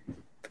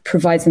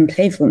provide some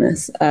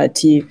playfulness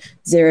to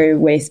zero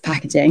waste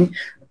packaging.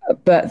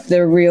 But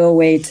the real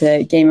way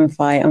to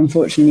gamify,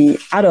 unfortunately,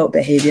 adult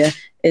behavior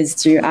is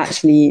through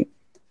actually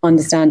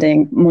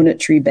understanding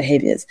monetary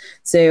behaviors.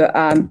 So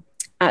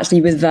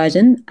actually with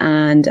Virgin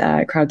and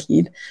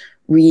Crowdcube,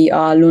 we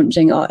are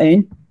launching our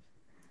own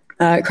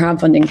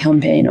crowdfunding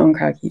campaign on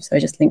Crowdcube. So I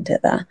just linked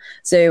it there.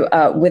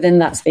 So within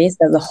that space,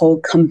 there's a whole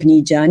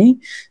company journey.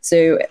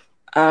 So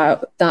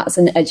that's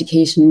an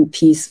education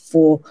piece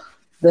for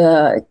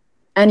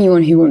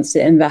anyone who wants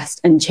to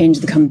invest and change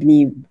the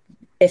company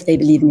if they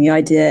believe in the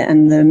idea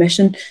and the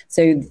mission.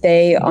 So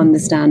they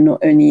understand not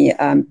only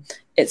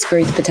its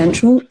growth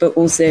potential, but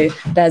also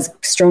there's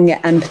stronger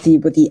empathy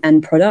with the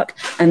end product.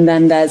 And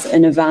then there's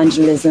an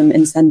evangelism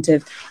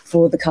incentive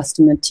for the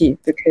customer too,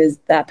 because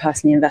they're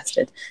personally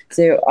invested.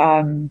 So,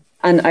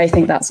 and I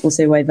think that's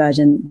also why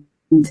Virgin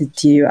wanted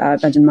to,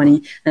 Virgin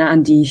Money and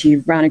Andy, who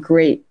ran a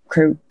great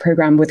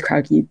program with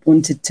Crowdcube,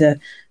 wanted to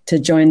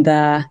join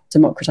their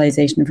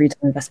democratization of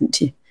retail investment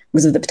too,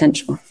 because of the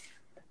potential.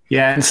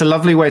 Yeah, it's a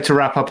lovely way to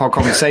wrap up our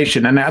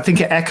conversation. And I think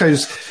it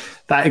echoes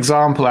that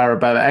example,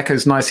 Arabella,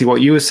 echoes nicely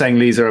what you were saying,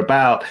 Lisa,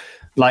 about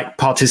like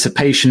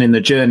participation in the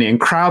journey,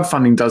 and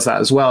crowdfunding does that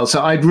as well.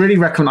 So I'd really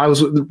recommend, I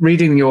was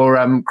reading your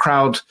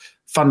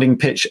crowdfunding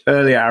pitch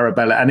earlier,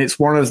 Arabella, and it's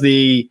one of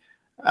the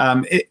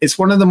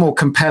more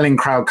compelling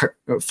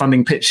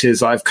crowdfunding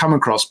pitches I've come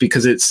across,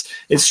 because it's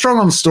strong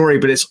on story,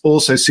 but it's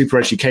also super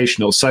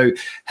educational. So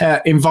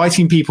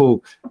inviting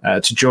people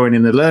to join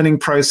in the learning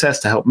process,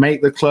 to help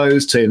make the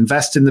close, to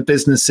invest in the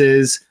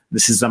businesses.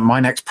 This is my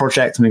next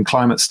project, and in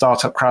climate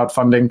startup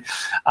crowdfunding,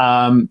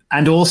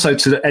 and also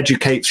to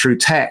educate through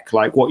tech,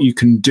 like what you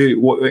can do,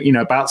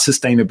 about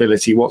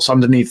sustainability, what's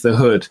underneath the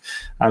hood,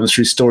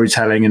 through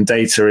storytelling and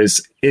data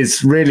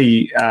is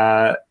really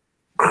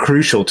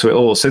crucial to it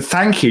all. So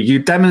thank you. You're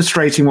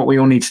demonstrating what we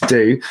all need to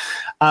do.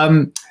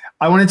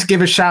 I wanted to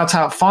give a shout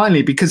out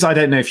finally, because I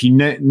don't know if you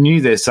knew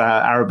this,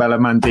 Arabella,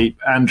 Mandeep,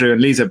 Andrew, and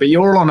Lisa, but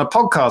you're all on a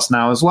podcast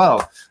now as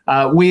well.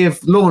 We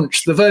have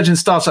launched the Virgin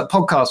Startup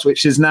Podcast,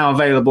 which is now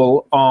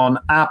available on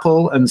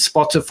Apple and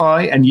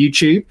Spotify and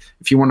YouTube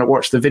if you want to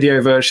watch the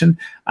video version.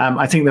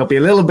 I think there'll be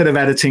a little bit of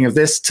editing of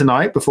this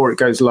tonight before it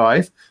goes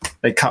live.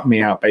 They cut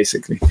me out,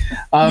 basically.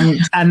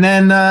 And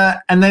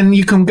then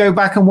you can go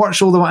back and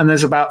watch all the one, and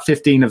there's about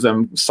 15 of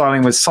them,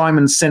 starting with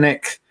Simon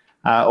Sinek,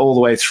 all the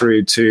way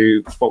through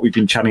to what we've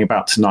been chatting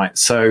about tonight.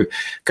 So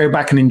go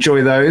back and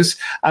enjoy those.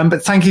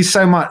 But thank you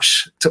so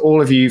much to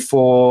all of you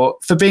for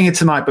being here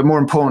tonight, but more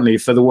importantly,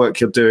 for the work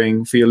you're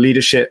doing, for your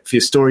leadership, for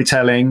your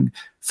storytelling,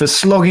 for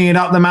slogging it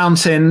up the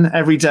mountain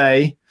every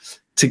day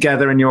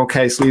together, in your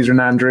case, Lisa and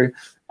Andrew.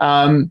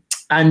 And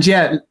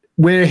yeah,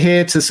 we're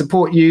here to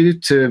support you,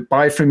 to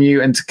buy from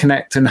you, and to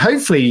connect. And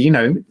hopefully,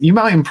 you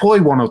might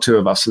employ one or two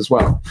of us as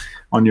well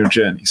on your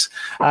journeys.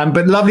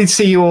 But lovely to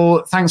see you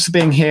all. Thanks for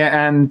being here,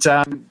 and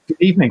good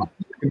evening.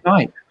 Good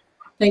night.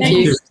 Thank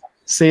you.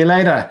 See you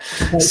later.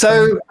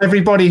 So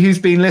everybody who's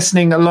been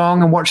listening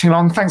along and watching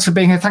along, thanks for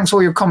being here. Thanks for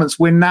all your comments.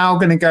 We're now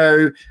going to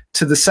go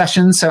to the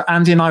session. So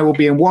Andy and I will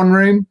be in one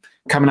room.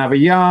 Come and have a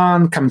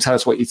yarn. Come and tell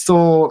us what you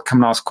thought. Come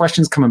and ask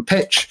questions. Come and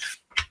pitch.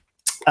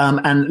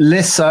 And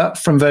Lisa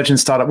from Virgin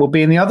Startup will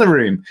be in the other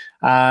room.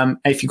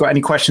 If you've got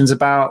any questions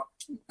about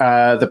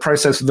the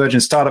process of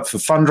Virgin Startup for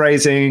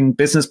fundraising,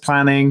 business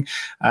planning,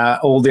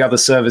 all the other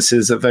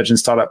services that Virgin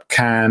Startup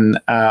can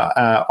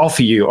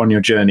offer you on your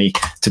journey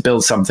to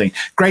build something.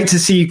 Great to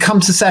see you.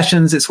 Come to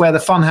sessions. It's where the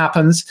fun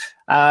happens.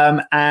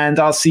 And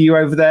I'll see you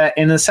over there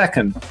in a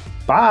second.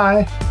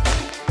 Bye.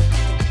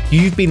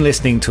 You've been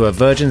listening to a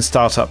Virgin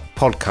Startup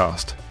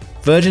podcast.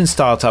 Virgin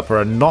Startup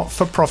are a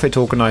not-for-profit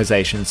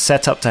organisation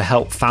set up to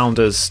help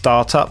founders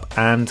start up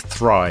and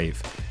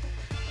thrive.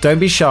 Don't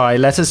be shy,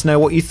 let us know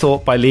what you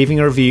thought by leaving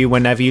a review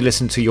whenever you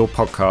listen to your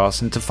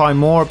podcast. And to find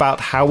more about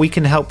how we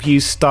can help you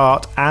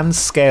start and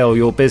scale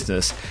your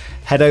business,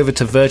 head over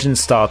to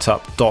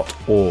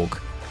virginstartup.org.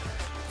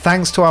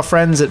 Thanks to our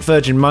friends at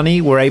Virgin Money,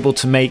 we're able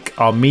to make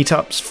our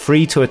meetups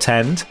free to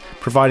attend,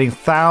 providing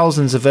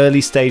thousands of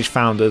early-stage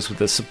founders with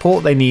the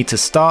support they need to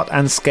start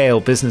and scale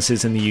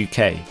businesses in the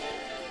UK.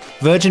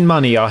 Virgin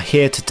Money are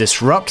here to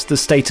disrupt the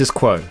status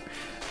quo.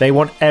 They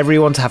want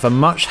everyone to have a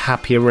much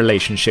happier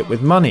relationship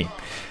with money.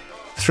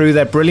 Through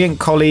their brilliant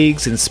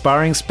colleagues,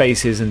 inspiring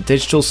spaces and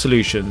digital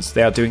solutions,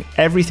 they are doing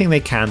everything they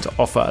can to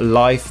offer a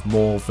life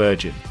more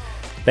Virgin.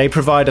 They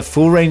provide a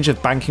full range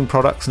of banking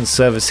products and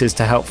services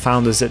to help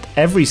founders at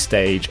every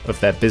stage of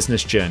their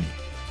business journey.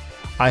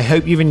 I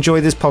hope you've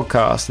enjoyed this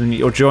podcast and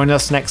you'll join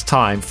us next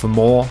time for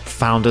more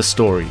founder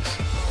stories.